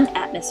to 1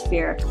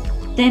 atmosphere.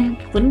 Then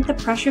wouldn't the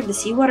pressure of the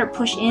seawater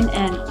push in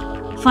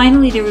and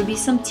finally there would be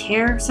some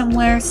tear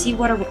somewhere,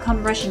 seawater would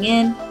come rushing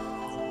in?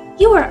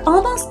 You are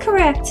almost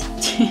correct.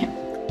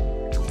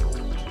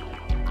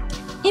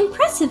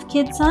 Impressive,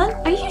 kid-son.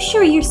 Are you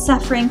sure you're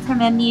suffering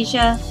from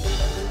amnesia?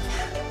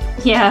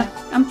 Yeah,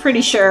 I'm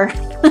pretty sure.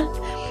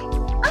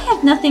 I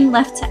have nothing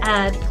left to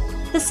add.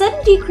 The sudden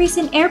decrease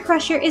in air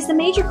pressure is the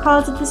major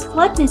cause of this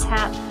flood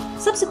mishap.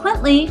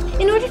 Subsequently,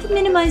 in order to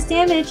minimize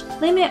damage,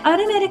 Leimu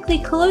automatically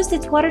closed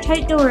its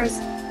watertight doors.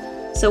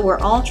 So we're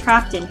all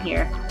trapped in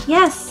here.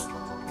 Yes.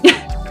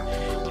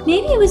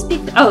 Maybe it was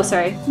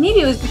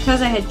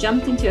because I had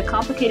jumped into a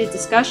complicated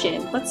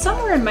discussion, but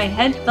somewhere in my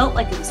head felt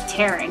like it was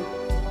tearing.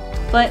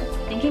 But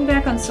thinking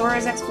back on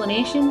Sora's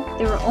explanation,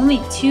 there were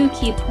only 2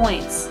 key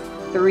points.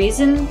 The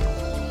reason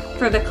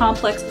for the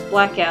complex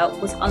blackout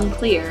was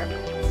unclear,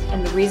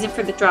 and the reason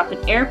for the drop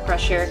in air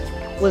pressure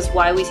was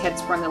why we had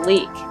sprung a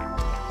leak.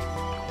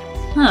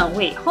 Huh,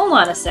 wait, hold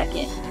on a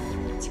second.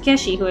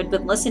 Takeshi, who had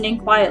been listening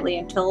quietly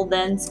until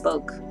then,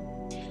 spoke.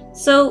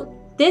 So,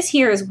 this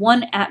here is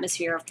 1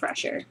 atmosphere of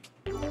pressure.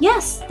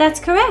 Yes, that's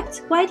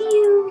correct. Why do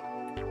you...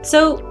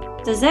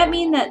 So, does that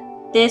mean that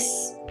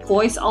this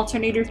voice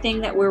alternator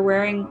thing that we're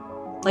wearing,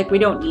 like, we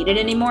don't need it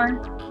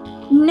anymore?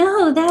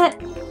 No, that...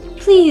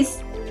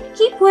 Please,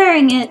 keep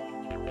wearing it.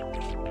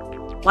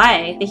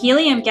 Why? The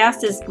helium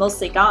gas is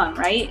mostly gone,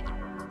 right?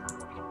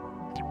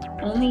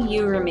 Only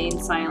you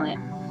remained silent.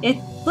 It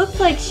looked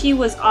like she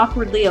was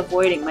awkwardly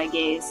avoiding my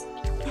gaze.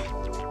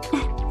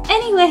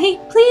 Anyway,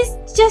 please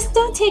just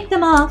don't take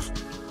them off.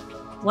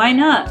 Why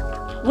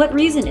not? What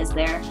reason is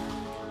there?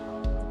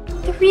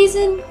 The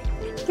reason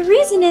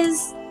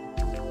is...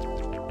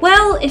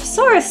 Well, if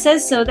Sara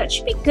says so, that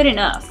should be good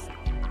enough.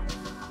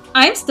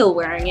 I'm still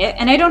wearing it,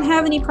 and I don't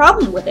have any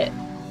problem with it.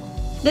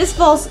 This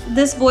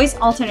voice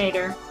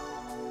alternator...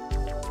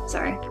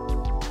 Sorry.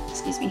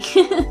 Excuse me.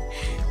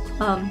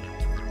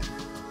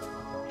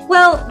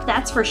 Well,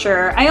 that's for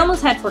sure. I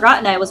almost had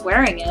forgotten I was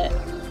wearing it.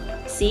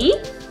 See?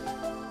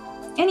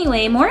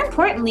 Anyway, more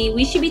importantly,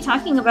 we should be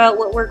talking about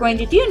what we're going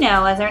to do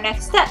now as our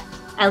next step.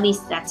 At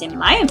least that's in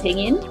my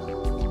opinion.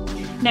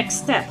 Next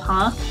step,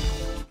 huh?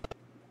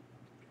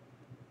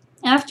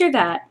 After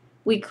that,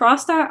 we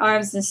crossed our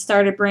arms and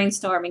started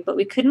brainstorming, but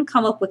we couldn't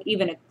come up with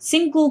even a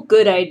single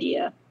good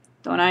idea.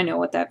 Don't I know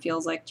what that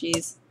feels like,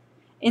 jeez.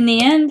 In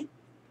the end,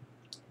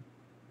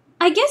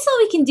 I guess all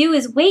we can do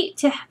is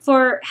wait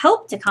for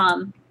help to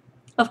come.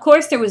 Of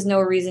course, there was no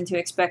reason to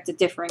expect a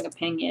differing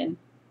opinion.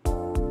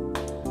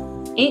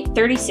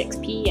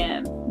 8:36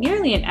 p.m.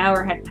 Nearly an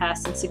hour had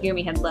passed since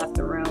Tsugumi had left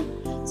the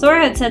room.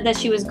 Sora had said that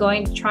she was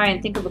going to try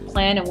and think of a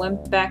plan and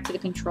went back to the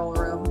control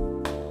room.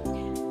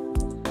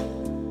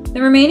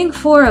 The remaining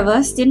 4 of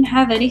us didn't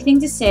have anything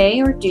to say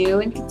or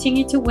do and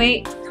continued to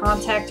wait for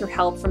contact or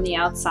help from the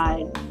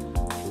outside.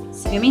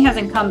 Tsugumi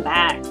hasn't come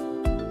back.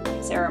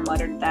 Sara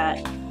muttered that.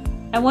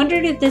 I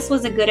wondered if this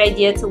was a good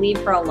idea to leave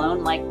her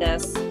alone like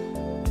this.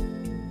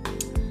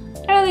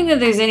 I don't think that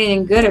there's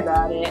anything good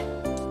about it.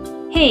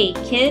 Hey,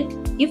 kid,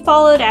 you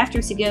followed after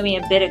Tsugumi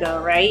a bit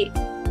ago, right?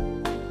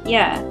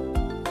 Yeah.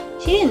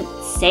 She didn't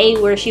say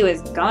where she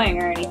was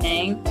going or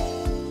anything.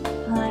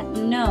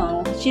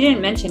 No, she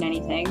didn't mention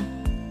anything.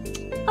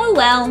 Oh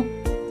well.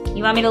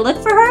 You want me to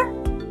look for her?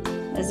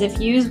 As if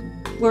Yu's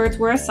words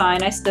were a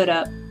sign, I stood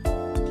up.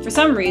 For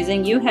some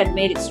reason, Yu had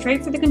made it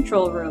straight for the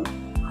control room.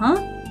 Huh?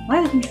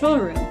 Why the control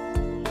room?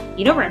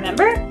 You don't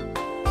remember?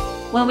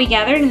 When we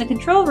gathered in the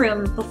control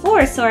room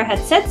before, Sora had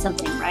said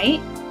something, right?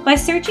 By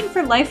searching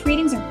for life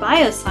readings or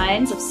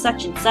biosigns of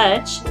such and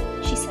such.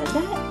 She said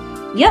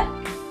that? Yep.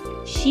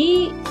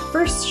 She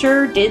for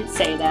sure did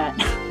say that.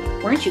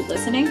 Weren't you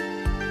listening?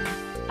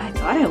 I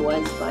thought I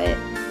was, but...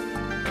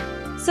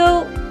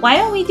 So, why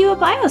don't we do a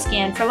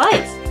bioscan for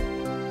life?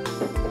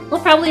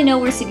 We'll probably know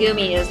where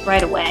Tsugumi is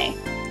right away.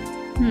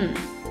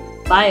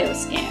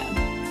 Bioscan.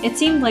 It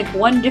seemed like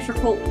one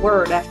difficult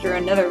word after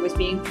another was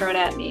being thrown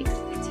at me.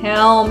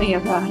 Tell me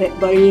about it,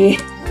 buddy.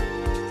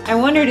 I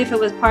wondered if it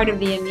was part of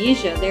the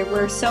amnesia. There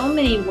were so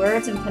many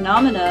words and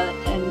phenomena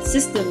and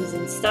systems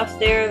and stuff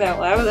there that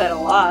I was at a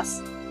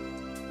loss.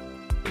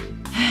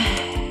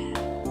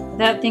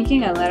 Without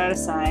thinking, I let out a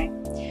sigh.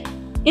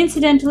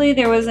 Incidentally,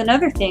 there was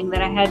another thing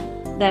that I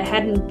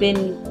hadn't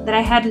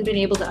been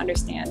able to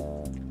understand.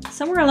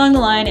 Somewhere along the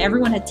line,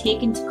 everyone had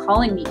taken to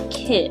calling me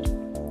Kid.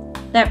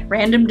 That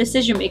random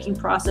decision-making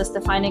process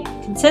to find a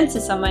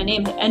consensus on my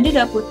name had ended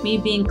up with me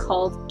being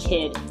called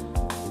Kid.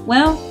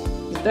 Well,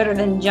 it's better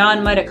than John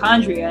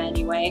Mitochondria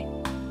anyway.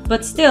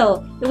 But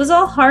still, it was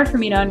all hard for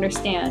me to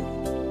understand.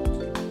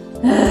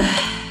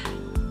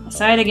 I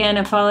sighed again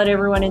and followed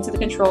everyone into the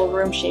control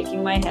room,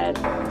 shaking my head.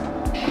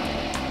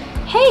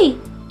 Hey,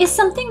 is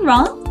something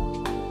wrong?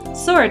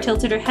 Sora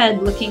tilted her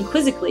head, looking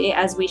quizzically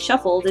as we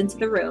shuffled into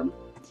the room.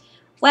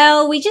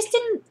 Well, we just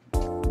didn't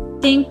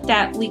think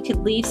that we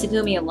could leave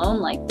Tsugumi alone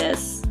like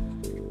this.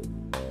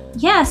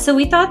 Yeah, so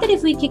we thought that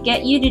if we could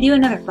get you to do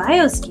another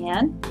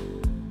bioscan...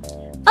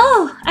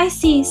 Oh, I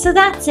see, so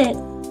that's it.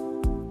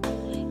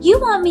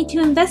 You want me to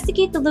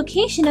investigate the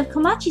location of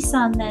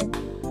Komachi-san then?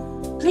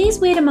 Please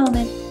wait a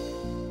moment.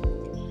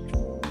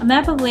 A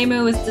map of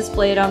Lemu was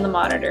displayed on the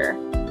monitor.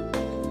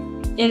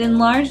 It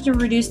enlarged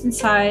and reduced in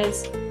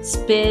size,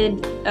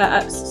 spid?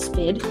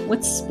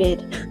 What's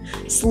spid?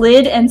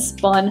 Slid and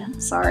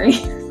spun, sorry.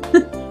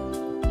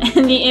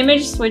 And the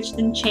image switched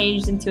and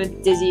changed into a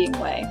dizzying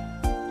way.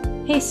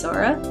 Hey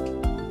Sora,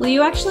 will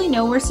you actually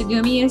know where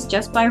Tsugumi is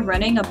just by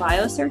running a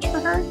biosearch for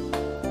her?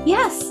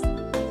 Yes!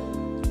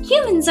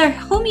 Humans are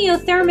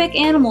homeothermic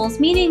animals,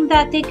 meaning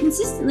that they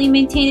consistently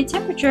maintain a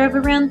temperature of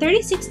around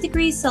 36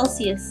 degrees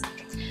Celsius.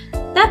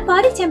 That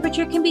body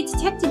temperature can be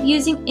detected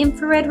using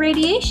infrared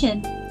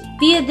radiation.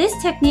 Via this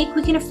technique,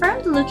 we can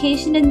affirm the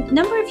location and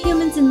number of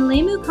humans in the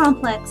Lemu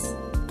complex.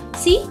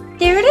 See?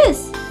 There it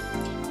is!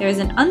 There is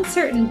an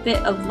uncertain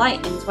bit of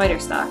light in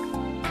Twitterstock.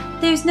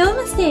 There's no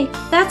mistake,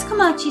 that's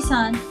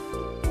Komachi-san.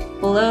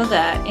 Below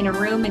that, in a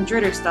room in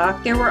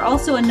Dritterstock, there were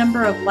also a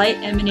number of light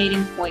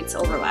emanating points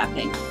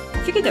overlapping.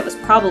 I figured that was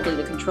probably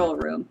the control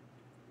room.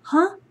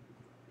 Huh?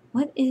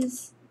 What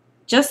is...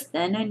 Just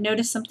then, I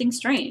noticed something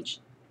strange.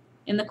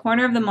 In the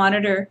corner of the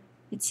monitor,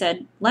 it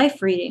said,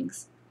 Life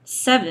Readings,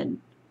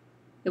 7.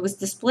 It was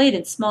displayed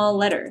in small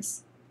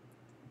letters.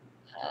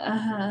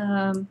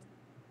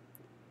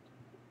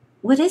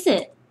 What is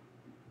it?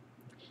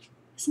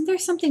 Isn't there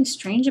something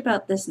strange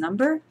about this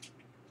number?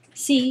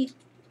 See?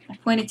 I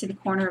pointed to the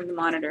corner of the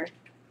monitor.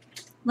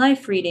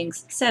 Life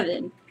readings,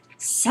 7.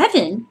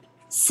 7?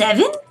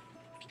 7?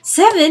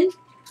 7?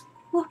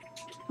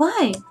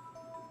 Why?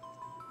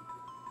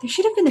 There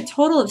should have been a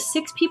total of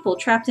 6 people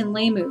trapped in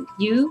Lemu.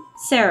 You,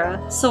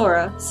 Sara,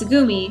 Sora,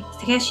 Tsugumi,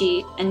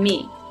 Takeshi, and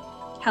me.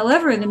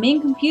 However, the main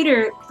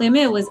computer,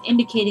 Lemu, was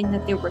indicating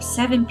that there were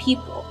 7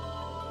 people.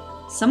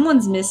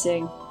 Someone's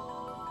missing.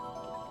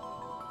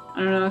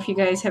 I don't know if you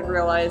guys have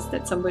realized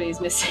that somebody's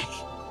missing.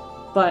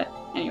 But,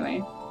 anyway.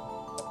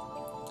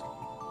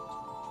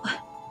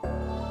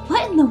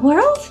 What in the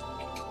world?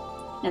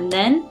 And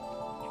then,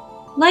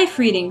 life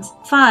readings,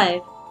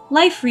 5.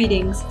 Life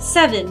readings,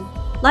 7.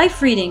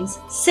 Life readings,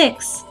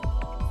 6.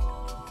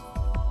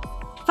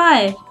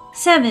 5,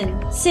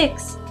 7,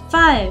 6,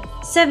 5,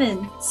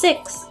 7,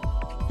 6.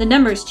 The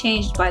numbers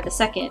changed by the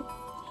second.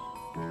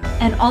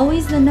 And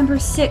always the number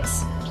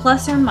 6,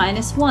 plus or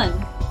minus 1.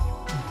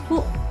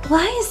 Well,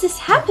 why is this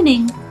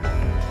happening?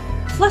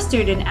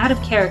 Flustered and out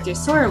of character,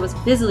 Sora was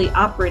busily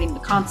operating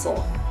the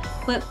console.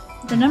 But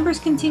the numbers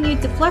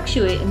continued to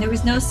fluctuate and there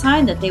was no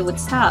sign that they would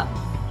stop.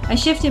 I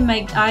shifted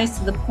my eyes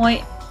to the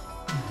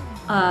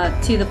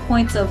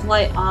points of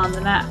light on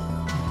the map.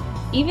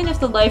 Even if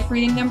the life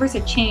reading numbers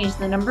had changed,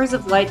 the numbers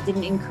of light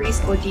didn't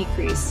increase or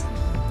decrease.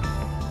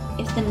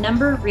 If the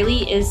number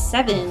really is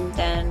 7,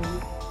 then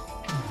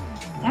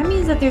that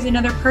means that there's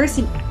another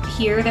person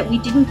here that we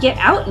didn't get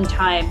out in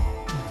time.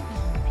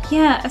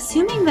 Yeah,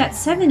 assuming that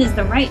 7 is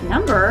the right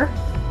number.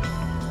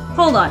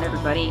 Hold on,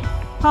 everybody.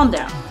 Calm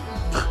down.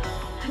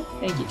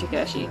 Thank you,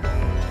 Takeshi.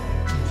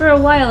 For a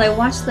while, I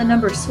watched the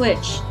number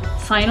switch.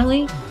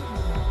 Finally,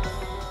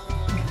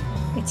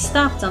 it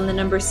stopped on the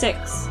number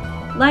 6.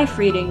 Life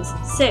readings,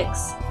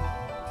 6.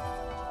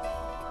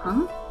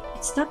 Huh?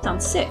 It stopped on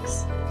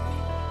 6.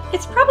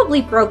 It's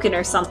probably broken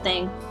or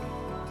something.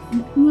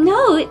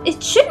 No,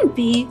 it shouldn't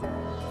be.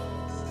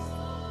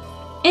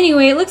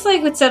 Anyway, it looks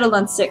like it settled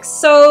on 6,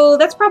 so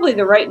that's probably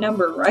the right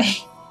number,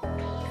 right?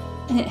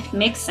 It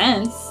makes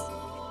sense.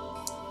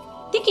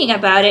 Thinking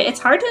about it,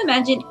 it's hard to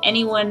imagine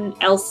anyone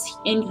else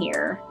in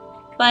here.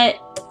 But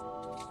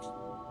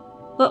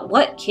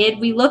what, kid?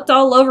 We looked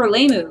all over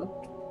Lemu.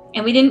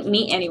 And we didn't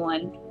meet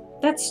anyone.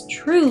 That's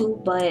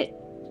true, but...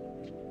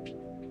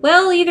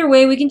 Well, either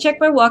way, we can check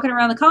by walking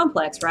around the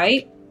complex,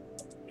 right?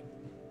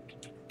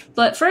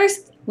 But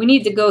first, we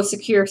need to go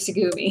secure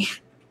Tsugumi.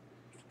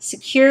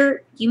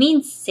 Secure? You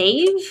mean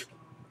save?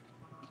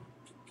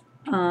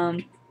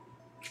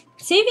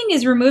 Saving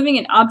is removing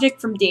an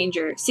object from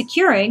danger.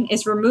 Securing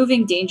is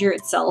removing danger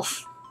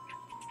itself.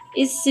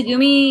 Is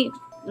Tsugumi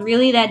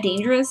really that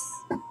dangerous?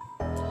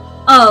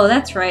 Oh,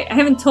 that's right. I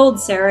haven't told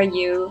Sara,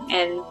 you,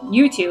 and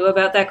you two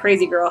about that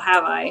crazy girl,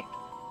 have I?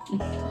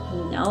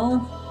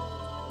 No.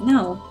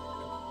 No.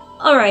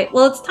 Alright,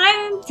 well it's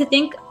time to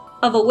think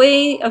of a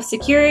way of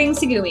securing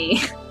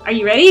Tsugumi. Are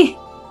you ready?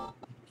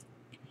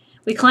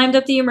 We climbed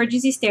up the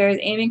emergency stairs,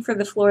 aiming for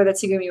the floor that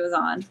Tsugumi was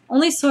on.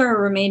 Only Sora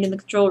remained in the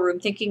control room,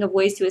 thinking of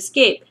ways to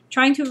escape,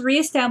 trying to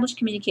re-establish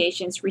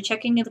communications,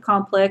 rechecking the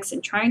complex,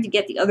 and trying to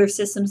get the other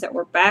systems that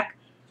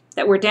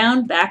were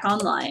down back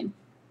online.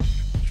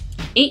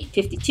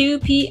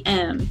 8:52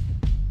 p.m.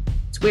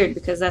 It's weird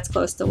because that's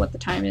close to what the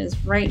time is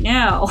right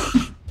now.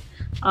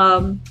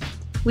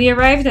 We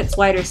arrived at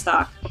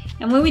Swiderstock,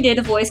 and when we did,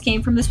 a voice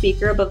came from the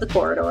speaker above the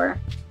corridor.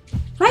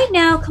 Right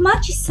now,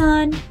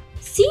 Komachi-san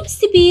seems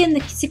to be in the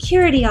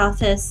security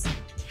office.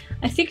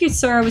 I figured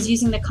Sora was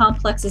using the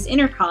complex's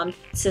intercom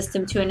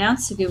system to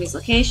announce Tsugumi's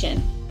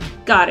location.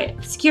 Got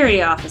it.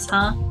 Security office,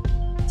 huh?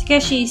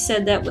 Takeshi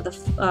said that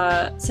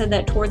said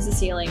that towards the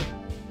ceiling.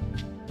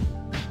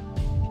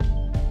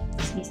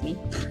 Excuse me.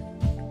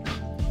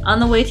 On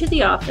the way to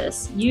the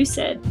office, you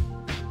said,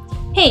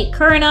 "Hey,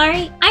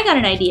 Kurinari, I got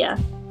an idea.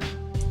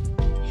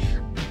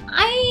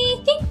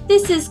 I think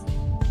this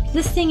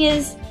thing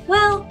is,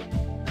 well,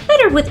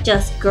 better with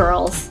just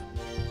girls."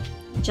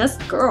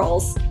 Just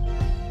girls?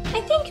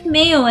 I think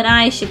Mayo and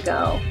I should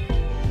go.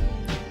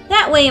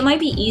 That way it might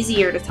be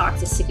easier to talk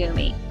to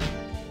Tsugumi.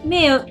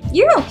 Mayo,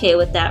 you're okay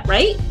with that,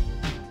 right?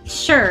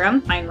 Sure,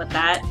 I'm fine with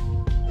that.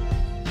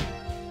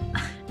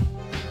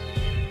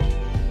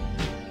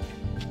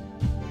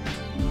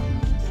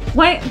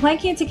 Why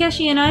can't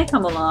Takeshi and I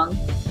come along?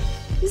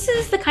 This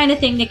is the kind of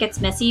thing that gets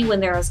messy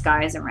when there's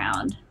guys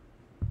around.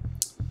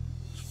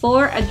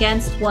 4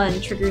 against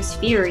 1 triggers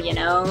fear, you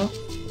know?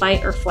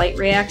 Fight or flight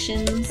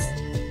reactions.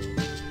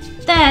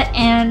 That,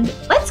 and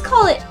let's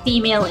call it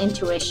female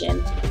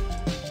intuition.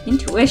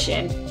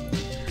 Intuition?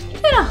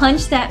 I've got a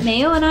hunch that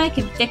Mayo and I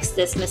can fix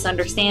this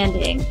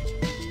misunderstanding.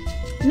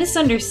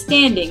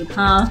 Misunderstanding,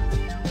 huh?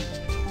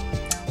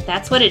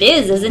 That's what it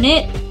is, isn't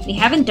it? We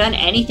haven't done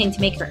anything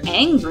to make her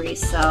angry,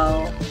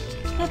 so...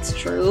 That's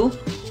true.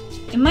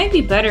 It might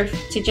be better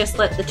to just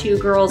let the 2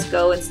 girls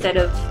go instead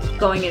of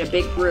going in a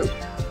big group.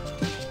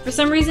 For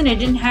some reason, I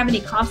didn't have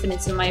any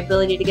confidence in my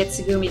ability to get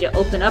Tsugumi to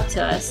open up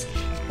to us,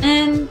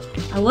 and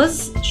I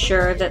was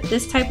sure that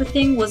this type of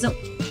thing wasn't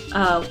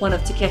one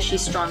of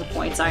Takeshi's strong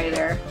points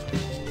either.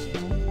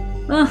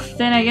 Well,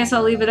 then I guess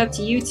I'll leave it up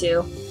to you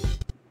two.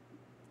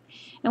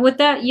 And with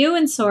that, you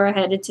and Sora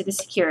headed to the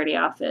security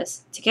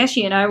office.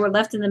 Takeshi and I were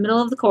left in the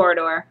middle of the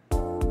corridor,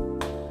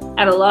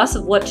 at a loss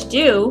of what to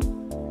do.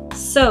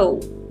 So,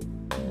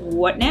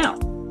 what now?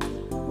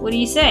 What do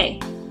you say?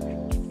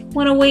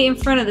 Want to wait in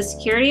front of the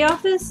security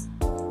office?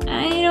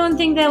 I don't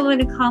think that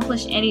would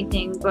accomplish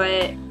anything,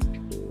 but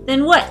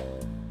then what?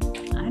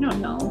 I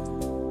don't know.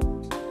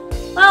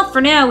 Well,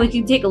 for now, we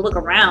can take a look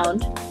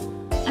around.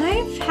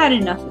 I've had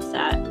enough of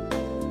that.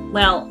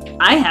 Well,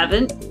 I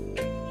haven't.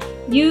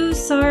 You,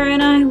 Sara,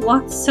 and I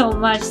walked so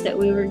much that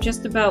we were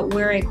just about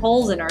wearing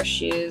holes in our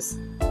shoes.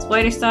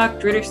 Spider stock,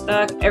 dritter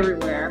stock,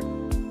 everywhere.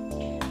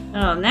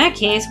 Oh, in that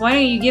case, why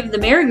don't you give the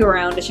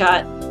merry-go-round a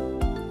shot?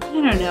 I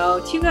don't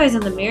know, 2 guys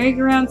on the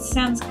merry-go-round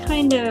sounds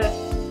kinda...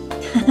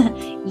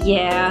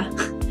 yeah.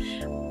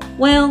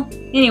 Well,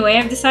 anyway,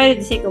 I've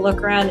decided to take a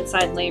look around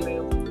inside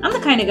Lemu. I'm the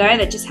kind of guy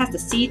that just has to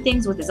see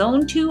things with his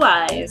own 2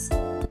 eyes.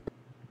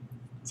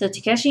 So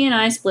Takeshi and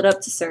I split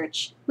up to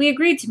search. We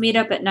agreed to meet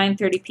up at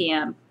 9:30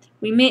 p.m.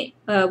 We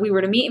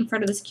were to meet in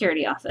front of the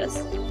security office.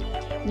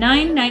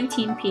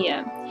 9:19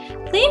 p.m.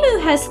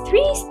 Lemu has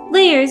 3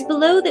 layers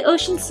below the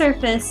ocean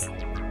surface.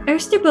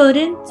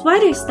 Ersterboden,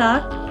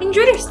 Zwiderstock, and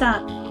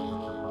Dritterstock.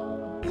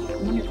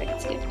 I wonder if I can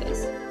skip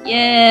this.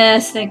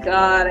 Yes, thank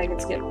God I can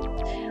skip.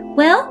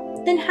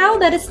 Well, then how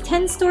about it's a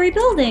 10-story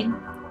building?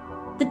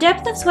 The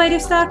depth of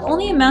Zwiderstock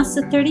only amounts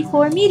to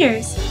 34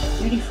 meters.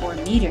 34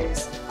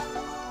 meters.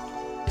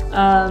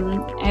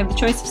 I have the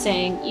choice of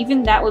saying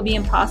even that would be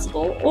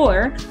impossible,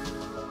 or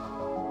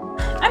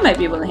I might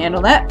be able to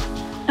handle that.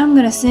 I'm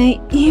gonna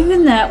say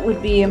even that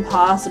would be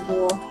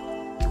impossible.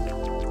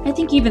 I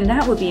think even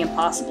that would be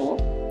impossible.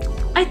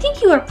 I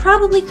think you are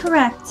probably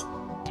correct.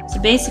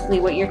 So basically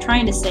what you're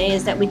trying to say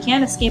is that we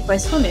can't escape by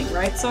swimming,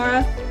 right,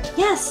 Sora?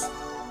 Yes.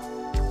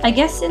 I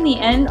guess in the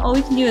end, all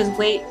we can do is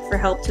wait for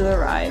help to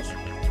arrive.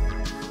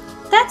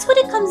 That's what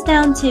it comes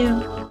down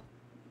to.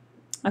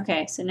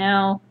 Okay, so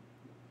now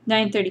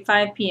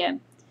 9:35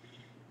 p.m.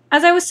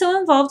 As I was so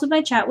involved with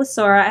my chat with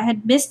Sora, I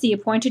had missed the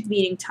appointed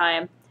meeting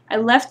time. I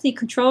left the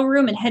control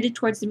room and headed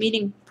towards the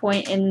meeting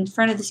point in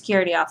front of the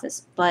security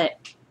office, but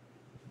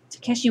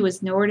Takeshi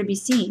was nowhere to be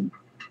seen.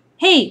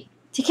 Hey,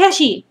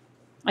 Takeshi!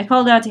 I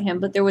called out to him,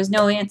 but there was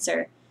no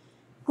answer.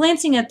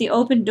 Glancing at the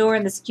open door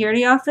in the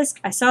security office,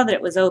 I saw that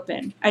it was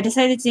open. I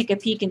decided to take a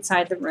peek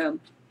inside the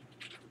room.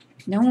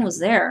 No one was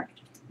there.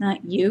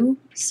 Not you,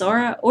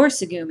 Sora, or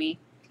Tsugumi.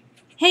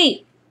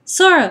 Hey,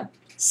 Sora!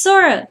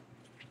 Sora!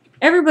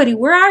 Everybody,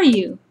 where are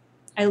you?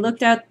 I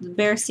looked out the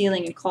bare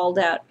ceiling and called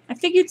out. I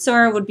figured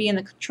Sora would be in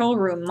the control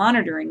room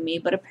monitoring me,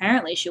 but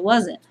apparently she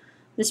wasn't.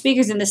 The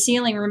speakers in the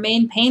ceiling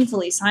remained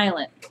painfully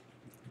silent.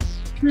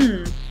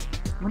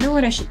 Wonder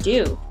what I should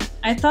do.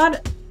 I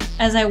thought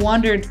as I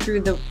wandered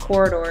through the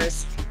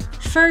corridors.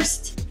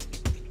 First...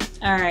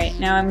 Alright,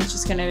 now I'm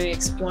just gonna be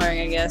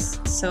exploring, I guess.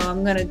 So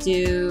I'm gonna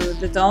do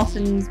the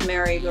dolphins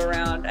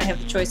merry-go-round. I have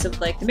the choice of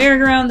like the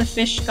merry-go-round, the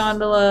fish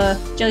gondola,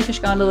 jellyfish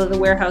gondola, the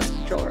warehouse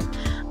controller.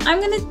 I'm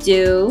gonna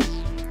do...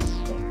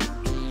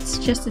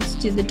 Let's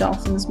do the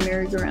dolphins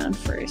merry-go-round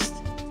first.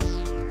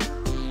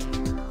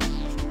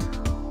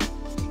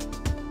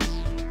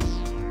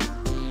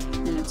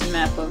 And it's a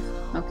map of...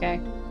 okay.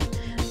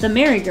 The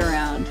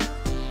merry-go-round.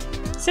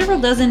 Several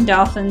dozen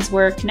dolphins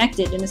were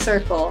connected in a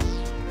circle.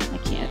 I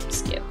can't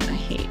skip. I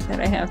hate that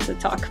I have to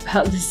talk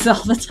about this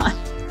all the time.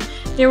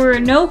 There were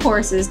no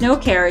horses, no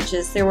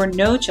carriages, there were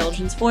no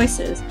children's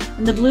voices,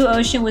 and the blue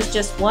ocean was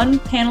just one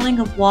paneling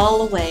of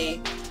wall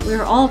away. We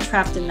were all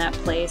trapped in that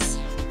place.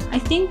 I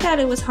think that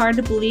it was hard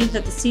to believe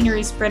that the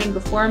scenery spreading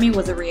before me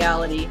was a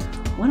reality.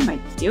 What am I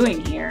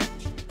doing here?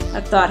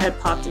 That thought had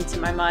popped into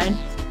my mind.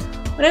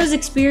 What I was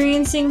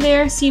experiencing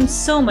there seemed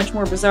so much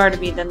more bizarre to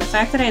me than the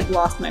fact that I had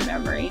lost my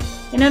memory.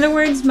 In other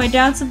words, my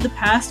doubts of the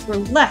past were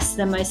less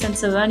than my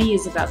sense of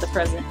unease about the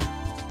present.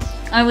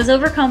 I was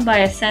overcome by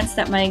a sense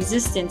that my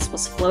existence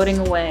was floating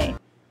away.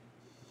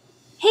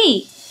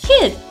 Hey,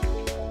 kid!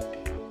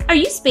 Are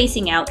you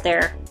spacing out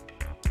there?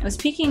 I was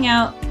peeking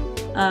out,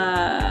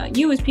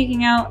 you was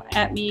peeking out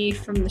at me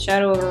from the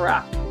shadow of a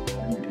rock.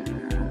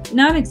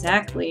 Not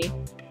exactly.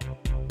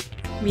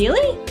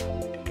 Really?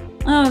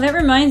 Oh, that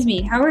reminds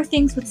me, how are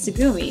things with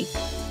Tsugumi?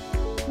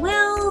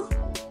 Well,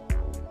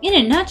 in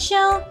a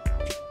nutshell,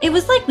 it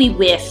was like we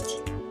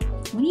whiffed.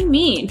 What do you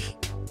mean?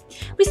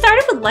 We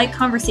started with light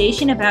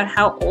conversation about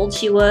how old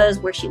she was,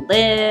 where she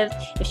lived,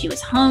 if she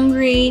was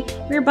hungry.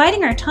 We were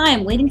biding our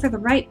time, waiting for the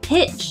right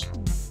pitch.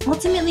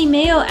 Ultimately,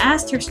 Mayo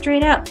asked her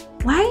straight out,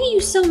 "Why are you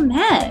so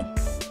mad?"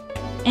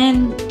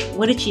 And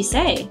what did she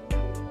say?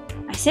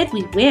 I said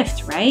we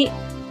whiffed, right?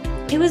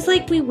 It was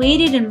like we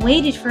waited and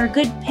waited for a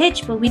good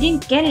pitch, but we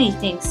didn't get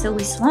anything, so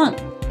we swung.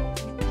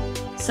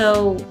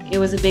 So, it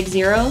was a big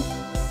zero?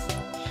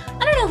 I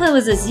don't know if it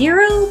was a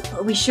zero,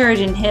 but we sure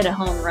didn't hit a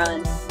home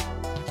run.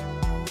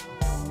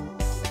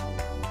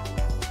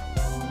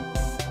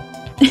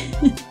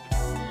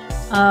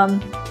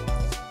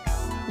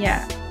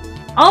 Yeah.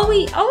 All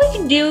we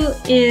can do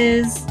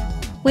is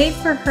wait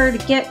for her to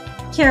get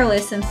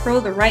careless and throw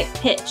the right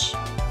pitch.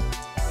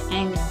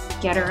 and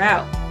get her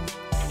out.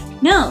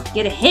 No,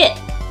 get a hit.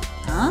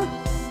 Huh?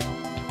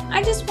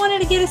 I just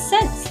wanted to get a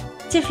sense,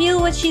 to feel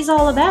what she's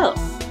all about.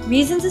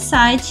 Reasons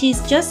aside,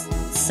 she's just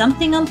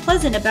something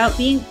unpleasant about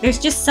being, there's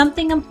just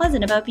something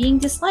unpleasant about being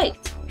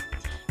disliked.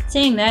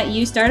 Saying that,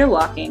 you started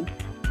walking.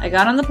 I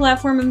got on the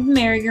platform of the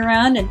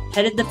merry-go-round and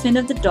petted the fin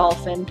of the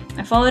dolphin.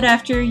 I followed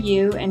after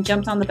you and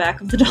jumped on the back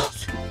of the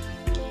dolphin.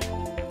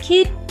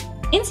 Kid,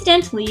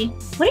 incidentally,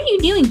 what are you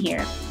doing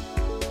here?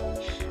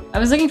 I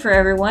was looking for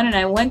everyone and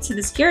I went to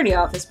the security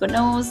office, but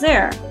no one was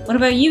there. What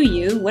about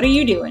you? What are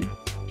you doing?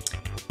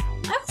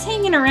 I was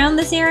hanging around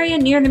this area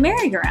near the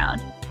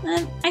merry-go-round.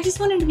 I just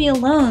wanted to be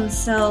alone,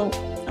 so...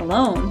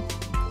 Alone?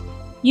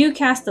 You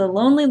cast a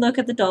lonely look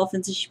at the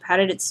dolphins as she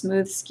patted its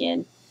smooth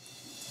skin.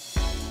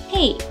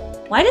 Hey,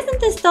 why doesn't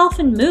this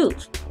dolphin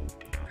move?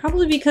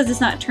 Probably because it's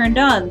not turned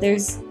on.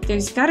 There's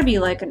gotta be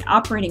like an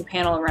operating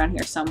panel around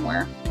here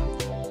somewhere.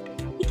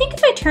 You think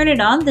if I turn it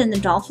on, then the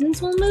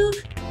dolphins will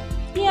move?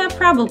 Yeah,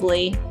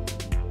 probably.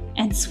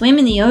 And swim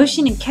in the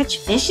ocean and catch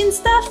fish and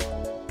stuff?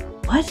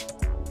 What?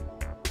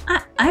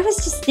 I was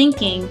just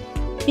thinking,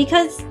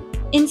 because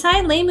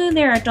inside Lemu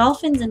there are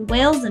dolphins and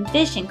whales and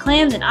fish and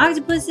clams and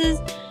octopuses,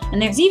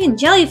 and there's even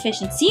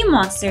jellyfish and sea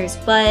monsters,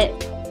 but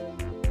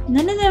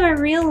none of them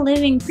are real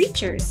living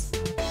creatures.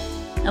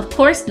 Of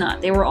course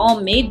not. They were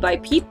all made by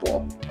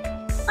people.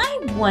 I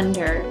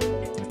wonder.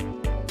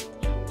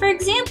 For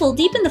example,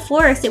 deep in the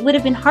forest, it would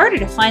have been harder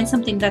to find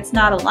something that's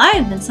not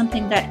alive than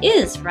something that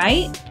is,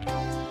 right?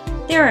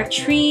 There are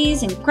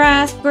trees and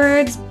grass,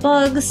 birds,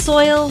 bugs,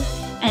 soil,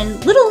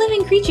 and little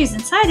living creatures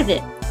inside of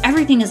it.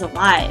 Everything is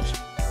alive.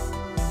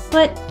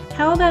 But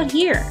how about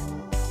here?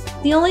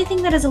 The only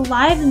thing that is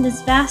alive in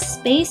this vast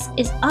space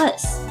is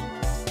us.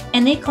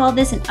 And they call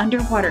this an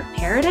underwater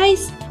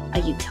paradise?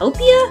 A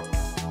utopia?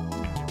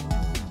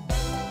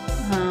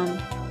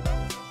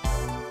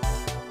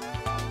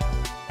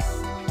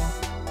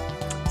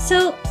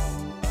 So,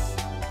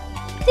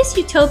 this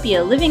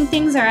utopia, living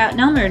things are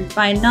outnumbered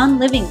by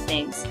non-living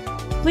things,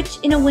 which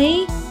in a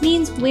way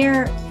means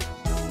we're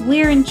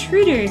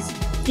intruders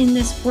in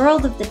this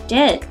world of the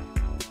dead.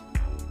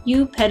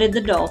 You petted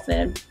the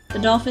dolphin. The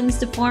dolphin's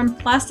deformed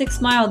plastic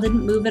smile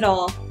didn't move at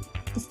all.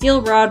 The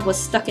steel rod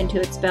was stuck into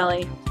its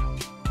belly.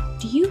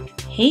 Do you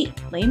hate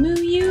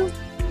Lemu, you?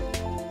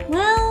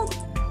 Well,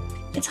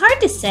 it's hard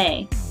to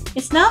say.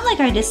 It's not like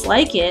I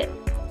dislike it.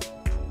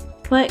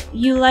 But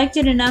you liked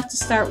it enough to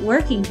start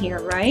working here,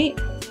 right?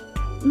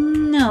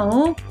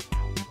 No.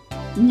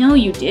 No,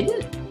 you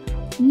didn't?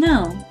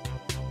 No.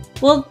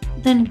 Well,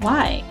 then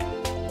why?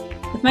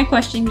 With my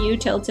question, you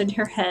tilted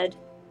her head.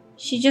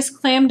 She just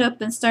clammed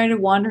up and started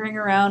wandering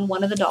around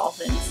one of the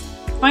dolphins.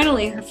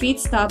 Finally, her feet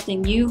stopped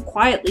and you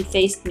quietly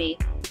faced me.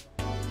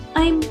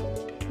 I'm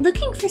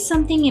looking for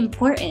something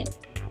important.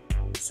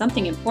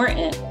 Something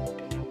important?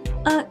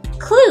 A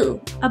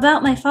clue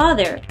about my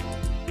father.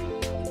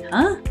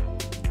 Huh?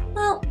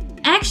 Well,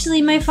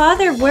 actually, my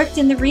father worked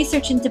in the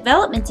Research and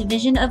Development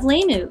Division of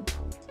Lemu.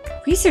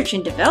 Research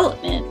and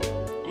Development?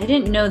 I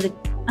don't know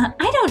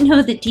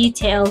the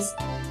details.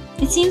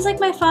 It seems like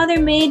my father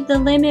made the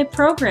Lemu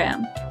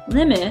program.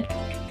 Lemu?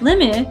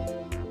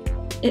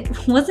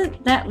 It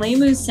wasn't that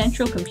Lemu's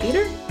central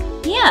computer?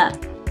 Yeah.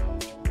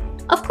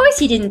 Of course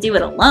he didn't do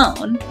it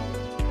alone.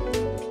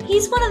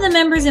 He's one of the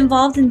members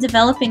involved in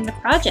developing the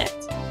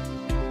project.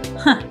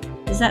 Huh,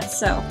 is that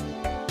so?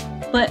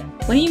 But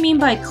what do you mean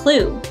by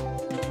clue?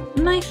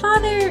 My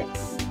father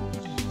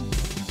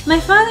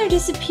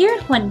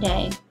disappeared one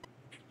day.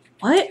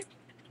 What?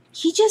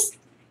 He just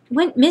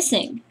went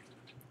missing.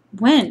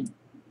 When?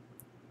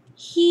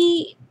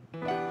 He's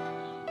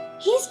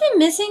been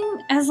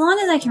missing as long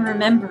as I can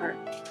remember.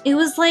 It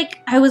was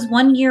like I was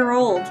 1 year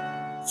old,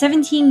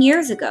 17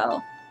 years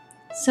ago.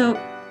 So,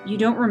 you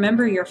don't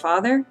remember your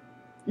father?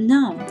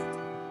 No.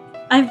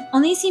 I've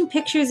only seen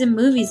pictures and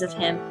movies of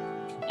him.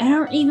 I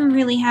don't even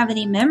really have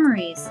any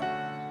memories.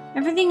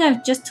 Everything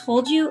I've just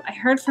told you, I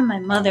heard from my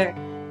mother.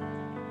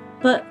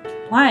 But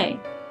why?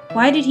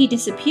 Why did he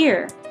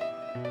disappear?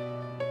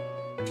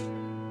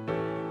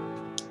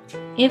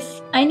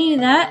 If I knew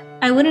that,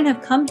 I wouldn't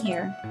have come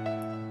here.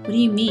 What do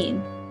you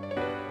mean?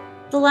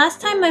 The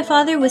last time my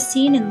father was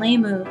seen in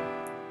Lemu,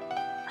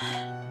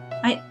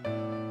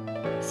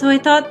 So I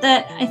thought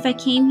that if I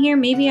came here,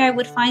 maybe I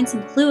would find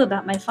some clue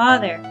about my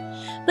father.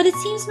 But it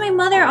seems my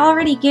mother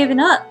already given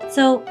up,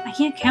 so I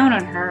can't count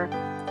on her.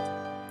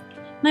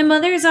 My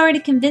mother has already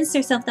convinced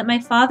herself that my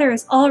father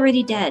is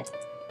already dead.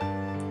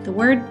 The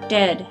word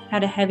dead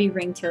had a heavy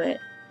ring to it.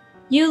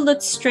 You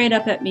looked straight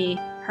up at me,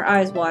 her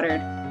eyes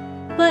watered.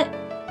 But,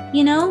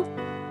 you know,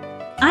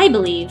 I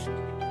believe.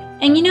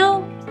 And you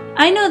know,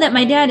 I know that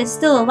my dad is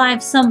still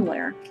alive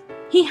somewhere.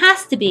 He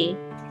has to be.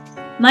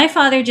 My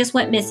father just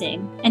went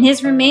missing, and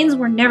his remains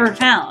were never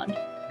found.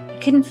 I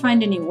couldn't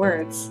find any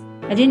words.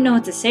 I didn't know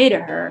what to say to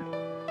her.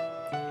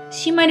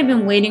 She might have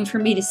been waiting for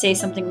me to say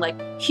something like,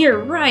 "You're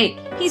right,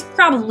 he's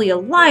probably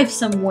alive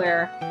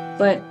somewhere,"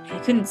 but I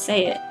couldn't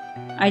say it.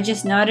 I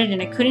just nodded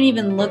and I couldn't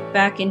even look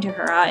back into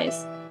her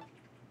eyes.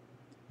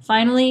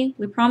 Finally,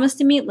 we promised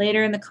to meet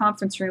later in the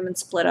conference room and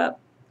split up.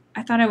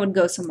 I thought I would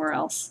go somewhere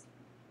else.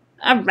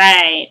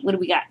 Alright, what do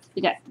we got?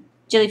 We got the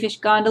jellyfish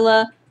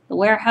gondola, the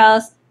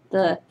warehouse,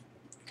 the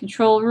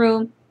control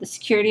room, the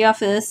security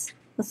office.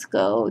 Let's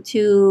go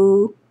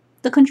to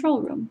the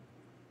control room.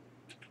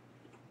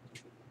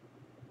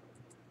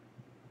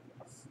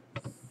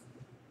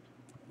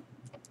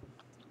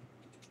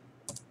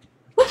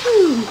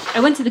 Woohoo! I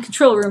went to the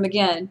control room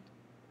again.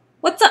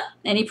 What's up?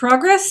 Any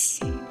progress?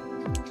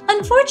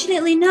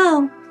 Unfortunately,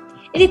 no.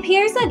 It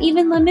appears that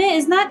even Limit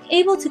is not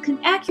able to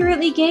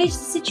accurately gauge the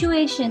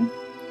situation.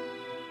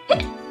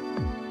 I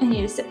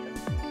need to sit.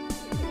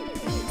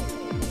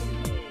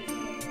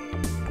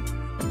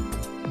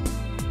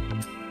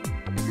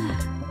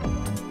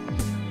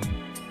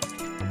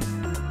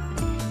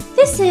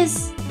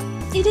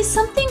 It is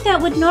something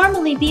that would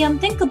normally be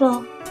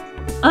unthinkable.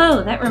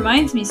 Oh, that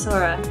reminds me,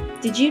 Sara.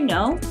 Did you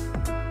know?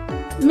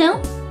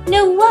 No?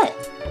 Know what?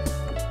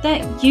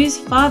 That Yu's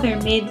father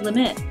made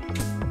Limit.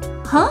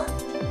 Huh?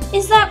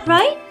 Is that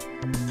right?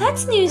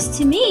 That's news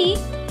to me.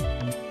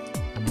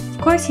 Of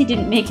course he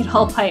didn't make it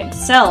all by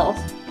himself.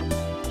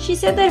 She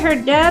said that her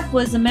dad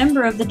was a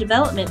member of the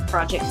development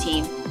project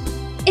team.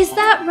 Is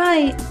that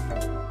right?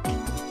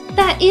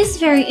 That is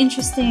very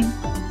interesting.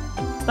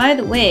 By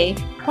the way,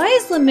 why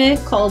is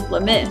Limit called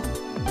Limit?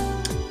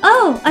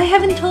 Oh, I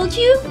haven't told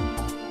you?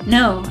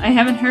 No, I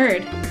haven't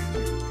heard.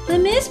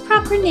 Limit's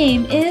proper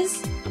name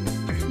is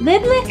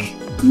Liblik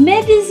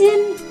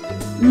Medicine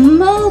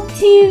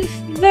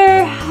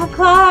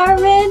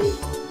Multiverhakaren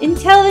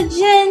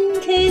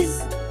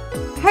Intelligentes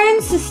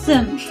Hern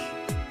System.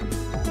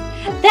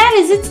 That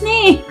is its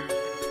name.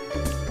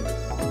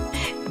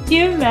 Can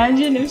you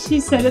imagine if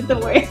she said it the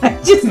way I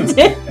just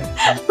did?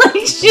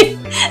 Like she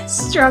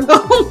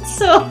struggled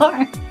so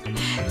hard.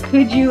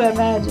 Could you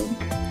imagine?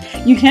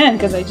 You can,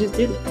 because I just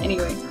did it.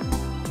 Anyway.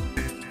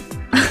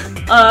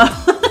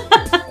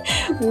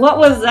 What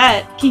was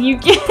that? Can you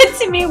give it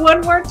to me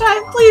one more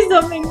time? Please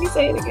don't make me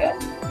say it again.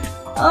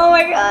 Oh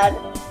my god.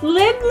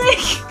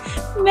 Liblik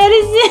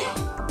Medicine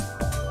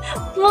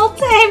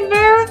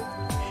Multiverse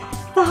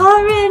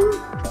Foreign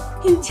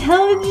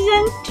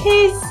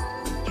Intelligentes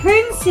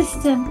Turn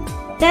System.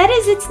 That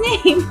is its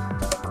name.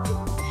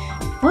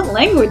 What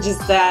language is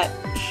that?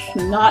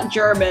 Not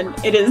German.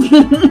 It is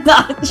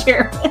not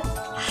German.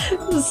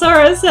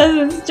 Sara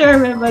says it's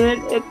German, but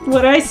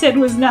what I said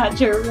was not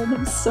German.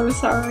 I'm so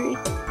sorry.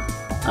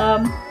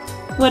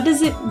 What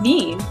does it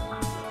mean?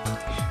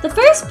 The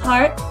first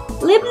part,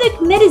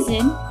 Liblik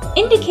Medicine,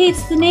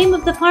 indicates the name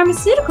of the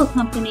pharmaceutical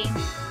company.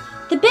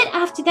 The bit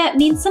after that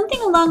means something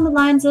along the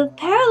lines of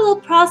Parallel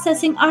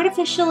Processing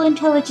Artificial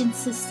Intelligence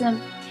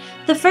System.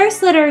 The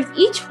first letter of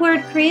each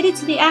word created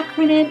to the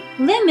acronym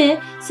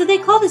LIMIT, so they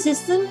call the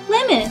system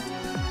LIMIT.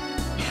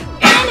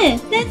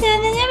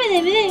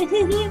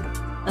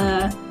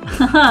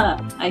 Haha,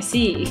 I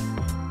see.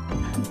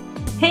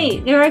 Hey,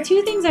 there are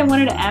two things I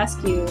wanted to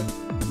ask you.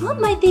 What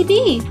might they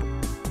be?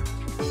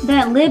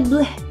 That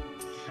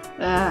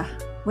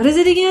what is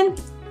it again?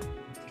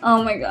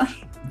 Oh my god.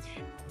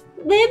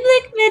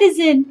 Liblik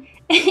Medicine.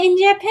 In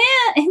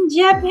Japan,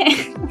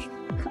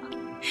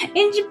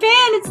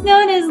 it's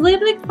known as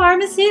Liblik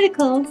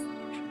Pharmaceuticals.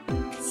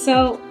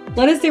 So,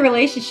 what is the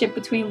relationship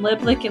between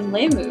Liblik and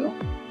Lemu?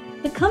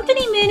 The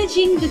company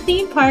managing the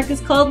theme park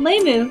is called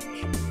Lemu.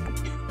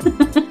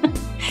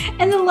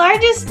 And the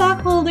largest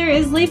stockholder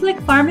is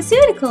Liblik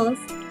Pharmaceuticals.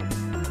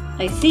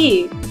 I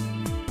see.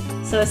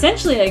 So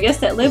essentially, I guess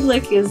that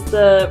Liblik is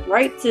the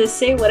right to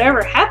say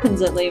whatever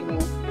happens at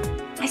Lemu.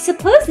 I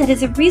suppose that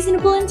is a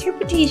reasonable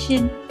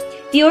interpretation.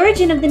 The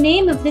origin of the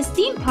name of this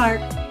theme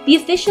park, the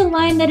official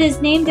line that is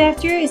named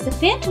after, is the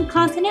Phantom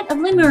Continent of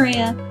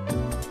Lemuria.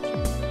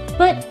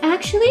 But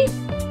actually,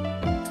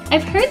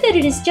 I've heard that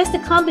it is just a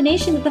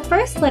combination of the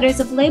first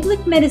letters of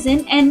Liblik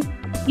Medicine and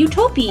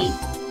Utopia.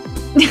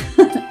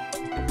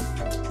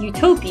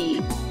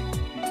 Utopia.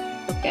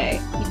 Okay.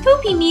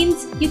 Utopia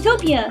means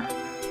utopia.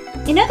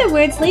 In other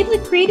words,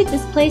 Liblik created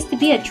this place to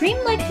be a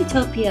dreamlike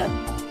utopia.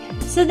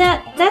 So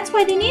that's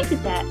why they named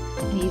it that.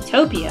 A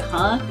utopia,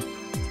 huh?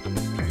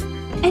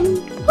 And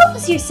what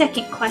was your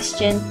second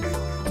question?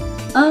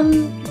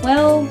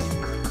 Well,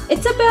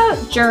 it's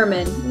about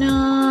German.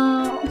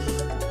 No.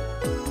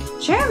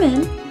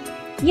 German?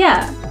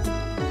 Yeah.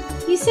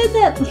 You said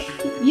that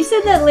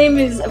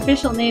Lemu's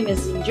official name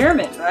is in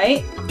German,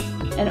 right?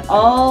 And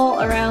all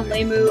around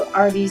Lemu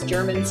are these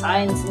German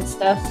signs and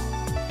stuff.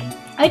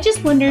 I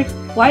just wondered,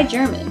 why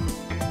German?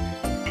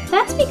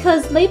 That's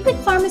because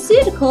Liblik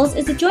Pharmaceuticals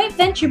is a joint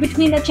venture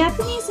between a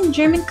Japanese and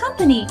German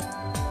company.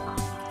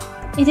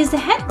 Its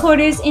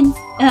headquarters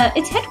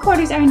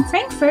are in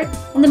Frankfurt,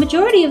 and the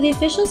majority of the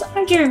officials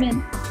are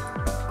German.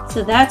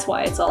 So that's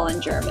why it's all in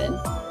German.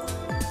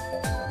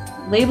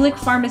 Liblik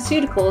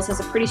Pharmaceuticals has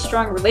a pretty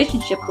strong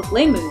relationship with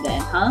Lemu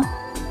then, huh?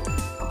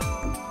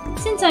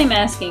 Since I'm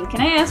asking,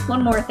 can I ask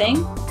one more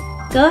thing?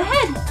 Go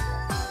ahead!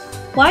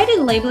 Why did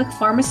Liblik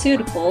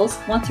Pharmaceuticals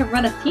want to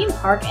run a theme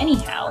park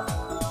anyhow?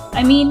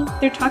 I mean,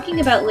 they're talking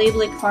about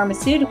labeling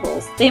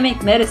pharmaceuticals. They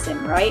make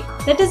medicine, right?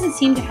 That doesn't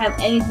seem to have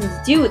anything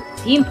to do with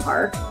the theme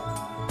park.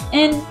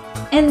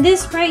 And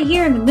this right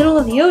here in the middle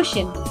of the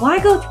ocean, why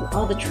go through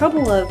all the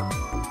trouble of...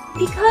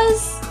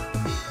 Because...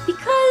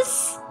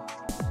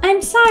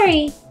 I'm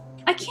sorry.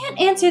 I can't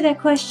answer that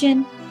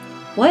question.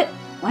 What?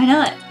 Why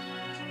not?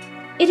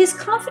 It is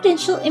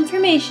confidential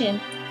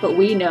information. But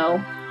we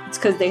know. It's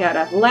because they had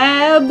a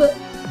lab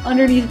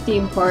underneath the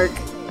theme park.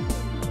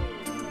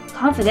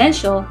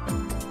 Confidential?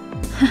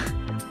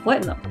 What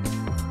in the...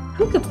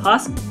 Who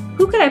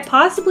could I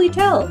possibly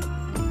tell?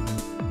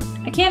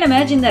 I can't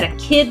imagine that a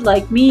kid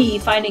like me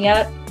finding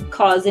out would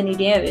cause any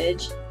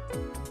damage.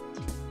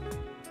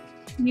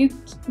 You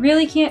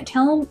really can't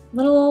tell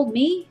little old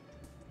me?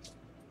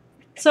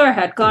 Sara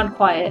had gone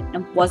quiet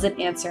and wasn't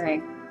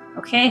answering.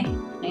 Okay,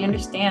 I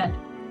understand.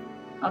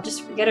 I'll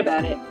just forget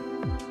about it.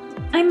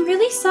 I'm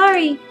really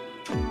sorry.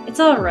 It's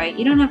alright,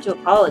 you don't have to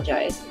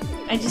apologize.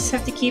 I just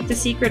have to keep the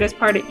secret as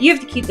part of- You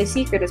have to keep the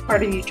secret as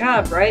part of your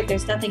job, right?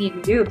 There's nothing you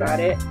can do about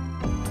it.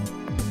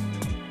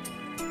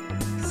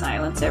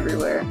 Silence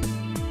everywhere.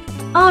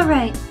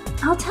 Alright,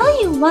 I'll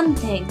tell you one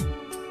thing.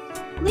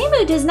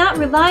 Limu does not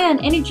rely on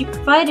energy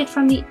provided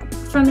from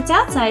its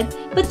outside,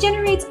 but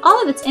generates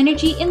all of its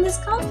energy in this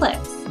complex.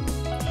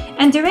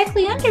 And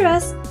directly under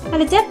us,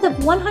 at a depth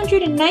of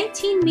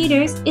 119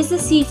 meters, is the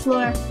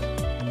seafloor.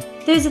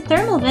 There's a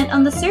thermal vent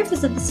on the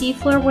surface of the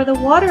seafloor where the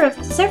water of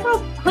several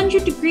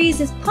hundred degrees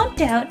is pumped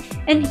out,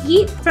 and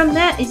heat from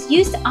that is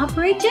used to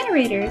operate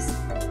generators.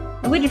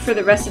 I waited for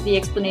the rest of the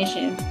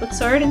explanation, but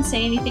Sara didn't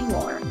say anything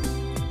more.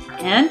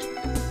 And?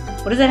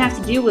 What does that have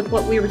to do with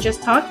what we were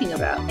just talking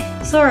about?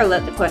 Sara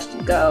let the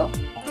question go.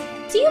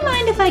 Do you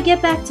mind if I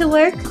get back to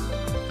work?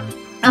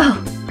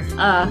 Oh,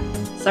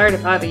 sorry to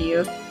bother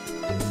you.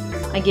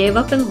 I gave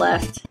up and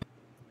left.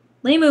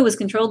 Limu was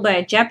controlled by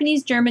a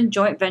Japanese-German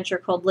joint venture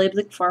called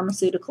Labeling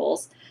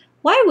Pharmaceuticals.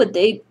 Why would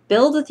they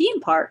build a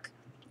theme park?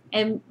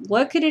 And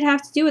what could it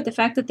have to do with the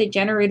fact that they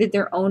generated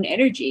their own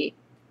energy?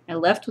 I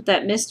left with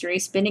that mystery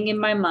spinning in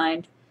my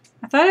mind.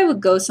 I thought I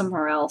would go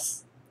somewhere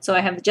else. So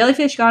I have the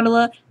jellyfish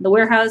gondola, the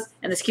warehouse,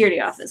 and the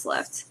security office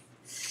left.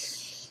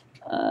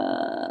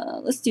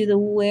 Let's do the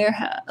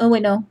warehouse. Oh,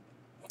 wait, no.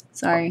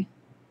 Sorry.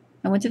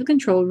 I went to the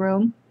control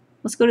room.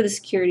 Let's go to the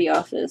security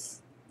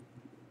office.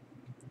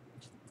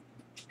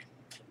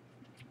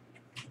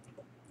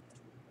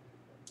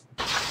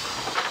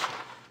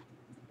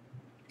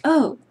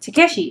 Oh,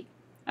 Takeshi.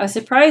 I was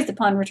surprised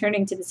upon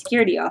returning to the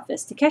security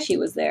office. Takeshi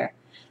was there.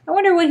 I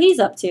wonder what he's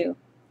up to.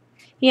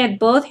 He had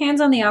both hands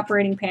on the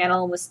operating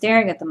panel and was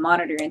staring at the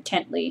monitor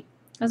intently.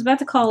 I was about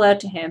to call out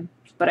to him,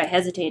 but I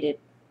hesitated.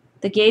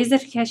 The gaze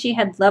that Takeshi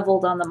had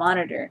leveled on the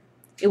monitor.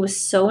 It was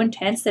so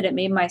intense that it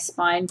made my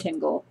spine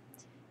tingle.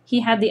 He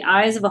had the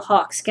eyes of a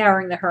hawk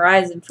scouring the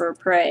horizon for a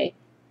prey.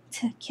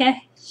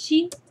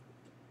 Takeshi?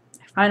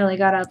 I finally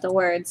got out the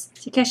words.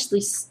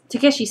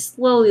 Takeshi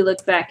slowly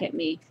looked back at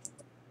me.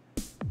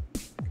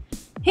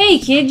 Hey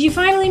kid, you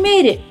finally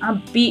made it!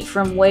 I'm beat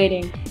from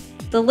waiting.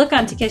 The look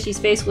on Takeshi's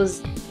face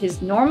was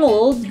his normal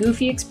old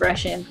goofy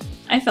expression.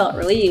 I felt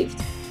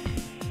relieved.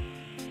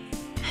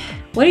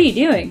 What are you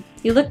doing?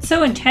 You looked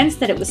so intense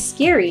that it was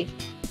scary.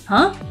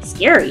 Huh?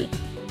 Scary?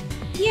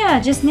 Yeah,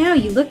 just now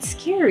you looked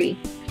scary.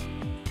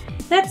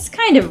 That's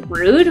kind of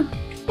rude.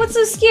 What's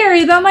so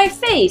scary about my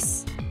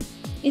face?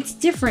 It's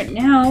different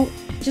now.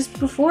 Just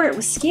before it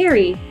was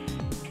scary.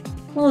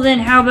 Well then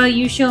how about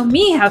you show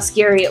me how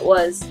scary it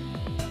was?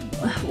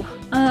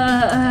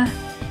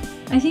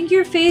 I think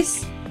your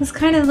face was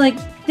kind of like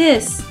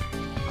this,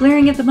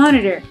 glaring at the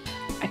monitor.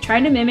 I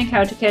tried to mimic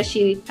how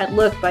Takeshi had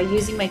looked by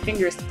using my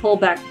fingers to pull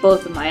back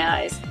both of my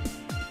eyes.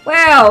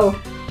 Wow!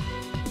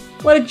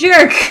 What a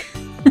jerk!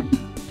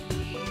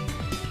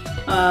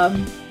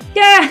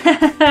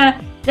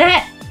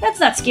 That's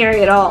not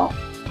scary at all.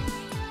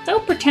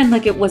 Don't pretend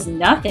like it was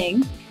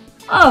nothing.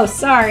 Oh,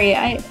 sorry,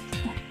 I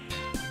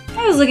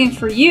was looking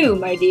for you,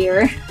 my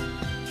dear.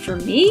 For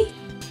me?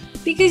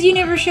 Because you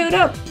never showed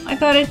up. I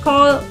thought I'd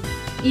call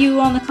you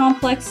on the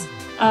complex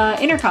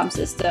intercom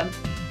system.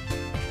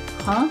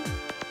 Huh?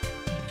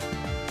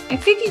 I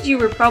figured you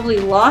were probably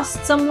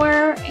lost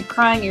somewhere and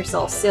crying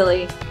yourself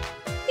silly.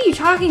 What are you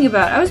talking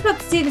about? I was about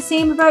to say the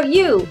same about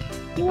you.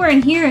 You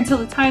weren't here until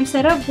the time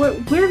set up.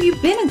 Where have you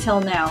been until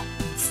now?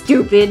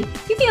 Stupid.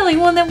 You're the only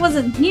one that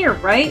wasn't here,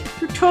 right?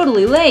 You're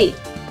totally late.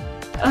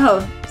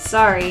 Oh,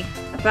 sorry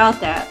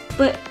about that.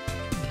 But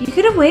you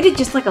could have waited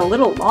just like a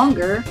little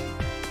longer.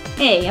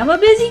 Hey, I'm a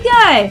busy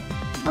guy.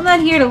 I'm not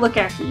here to look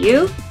after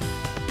you.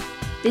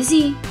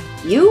 Busy?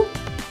 You?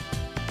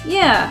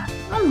 Yeah,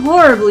 I'm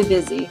horribly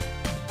busy.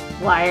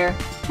 Liar.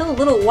 Until a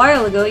little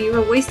while ago, you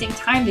were wasting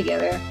time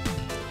together.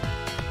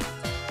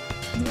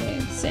 Yeah,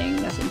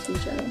 saying nothing to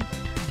each other.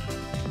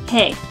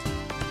 Hey,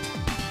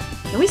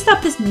 can we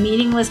stop this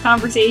meaningless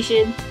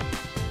conversation?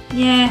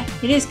 Yeah,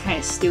 it is kind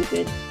of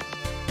stupid.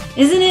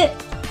 Isn't it?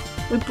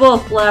 We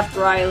both laughed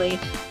wryly.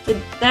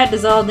 That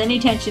dissolved any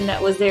tension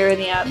that was there in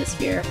the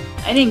atmosphere.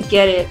 I didn't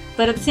get it,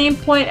 but at the same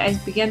point, I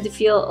began to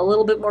feel a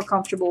little bit more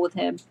comfortable with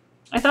him.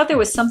 I thought there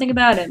was something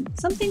about him.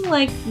 Something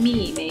like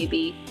me,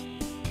 maybe.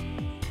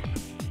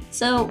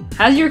 So,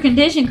 how's your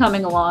condition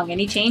coming along?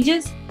 Any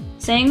changes?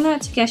 Saying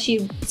that,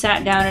 Takeshi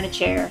sat down in a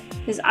chair.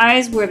 His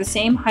eyes were the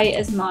same height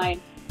as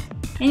mine.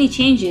 Any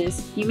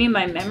changes? You mean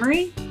my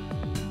memory?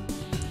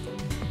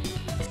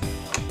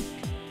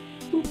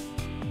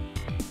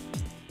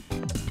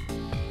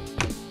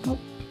 Oh,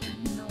 I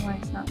don't know why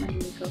it's not letting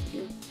me go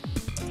through.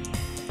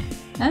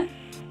 Huh?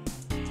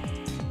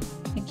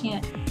 I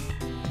can't.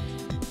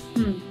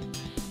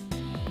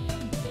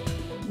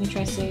 Let me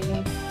try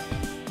saving.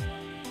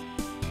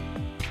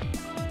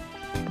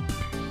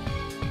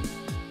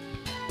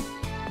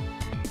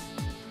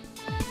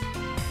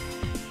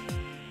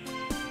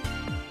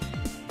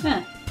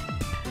 Huh.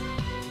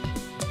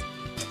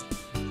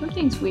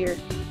 Something's weird.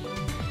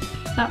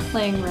 It's not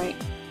playing right.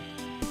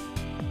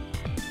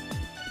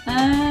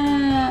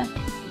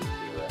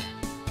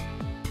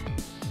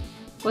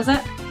 Was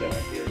that?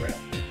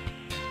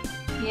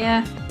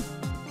 Yeah.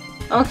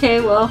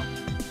 Okay, well.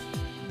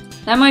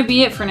 That might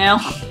be it for now.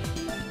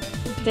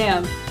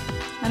 Damn.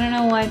 I don't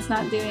know why it's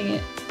not doing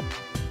it.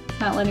 It's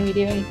not letting me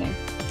do anything.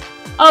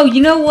 Oh,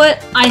 you know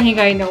what? I think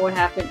I know what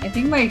happened. I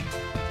think my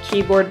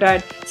keyboard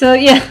died. So,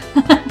 yeah.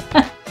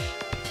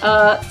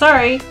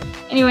 Sorry.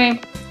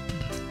 Anyway.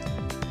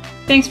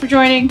 Thanks for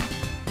joining.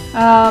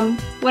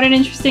 What an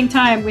interesting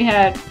time we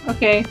had.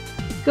 Okay.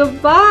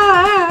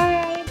 Goodbye!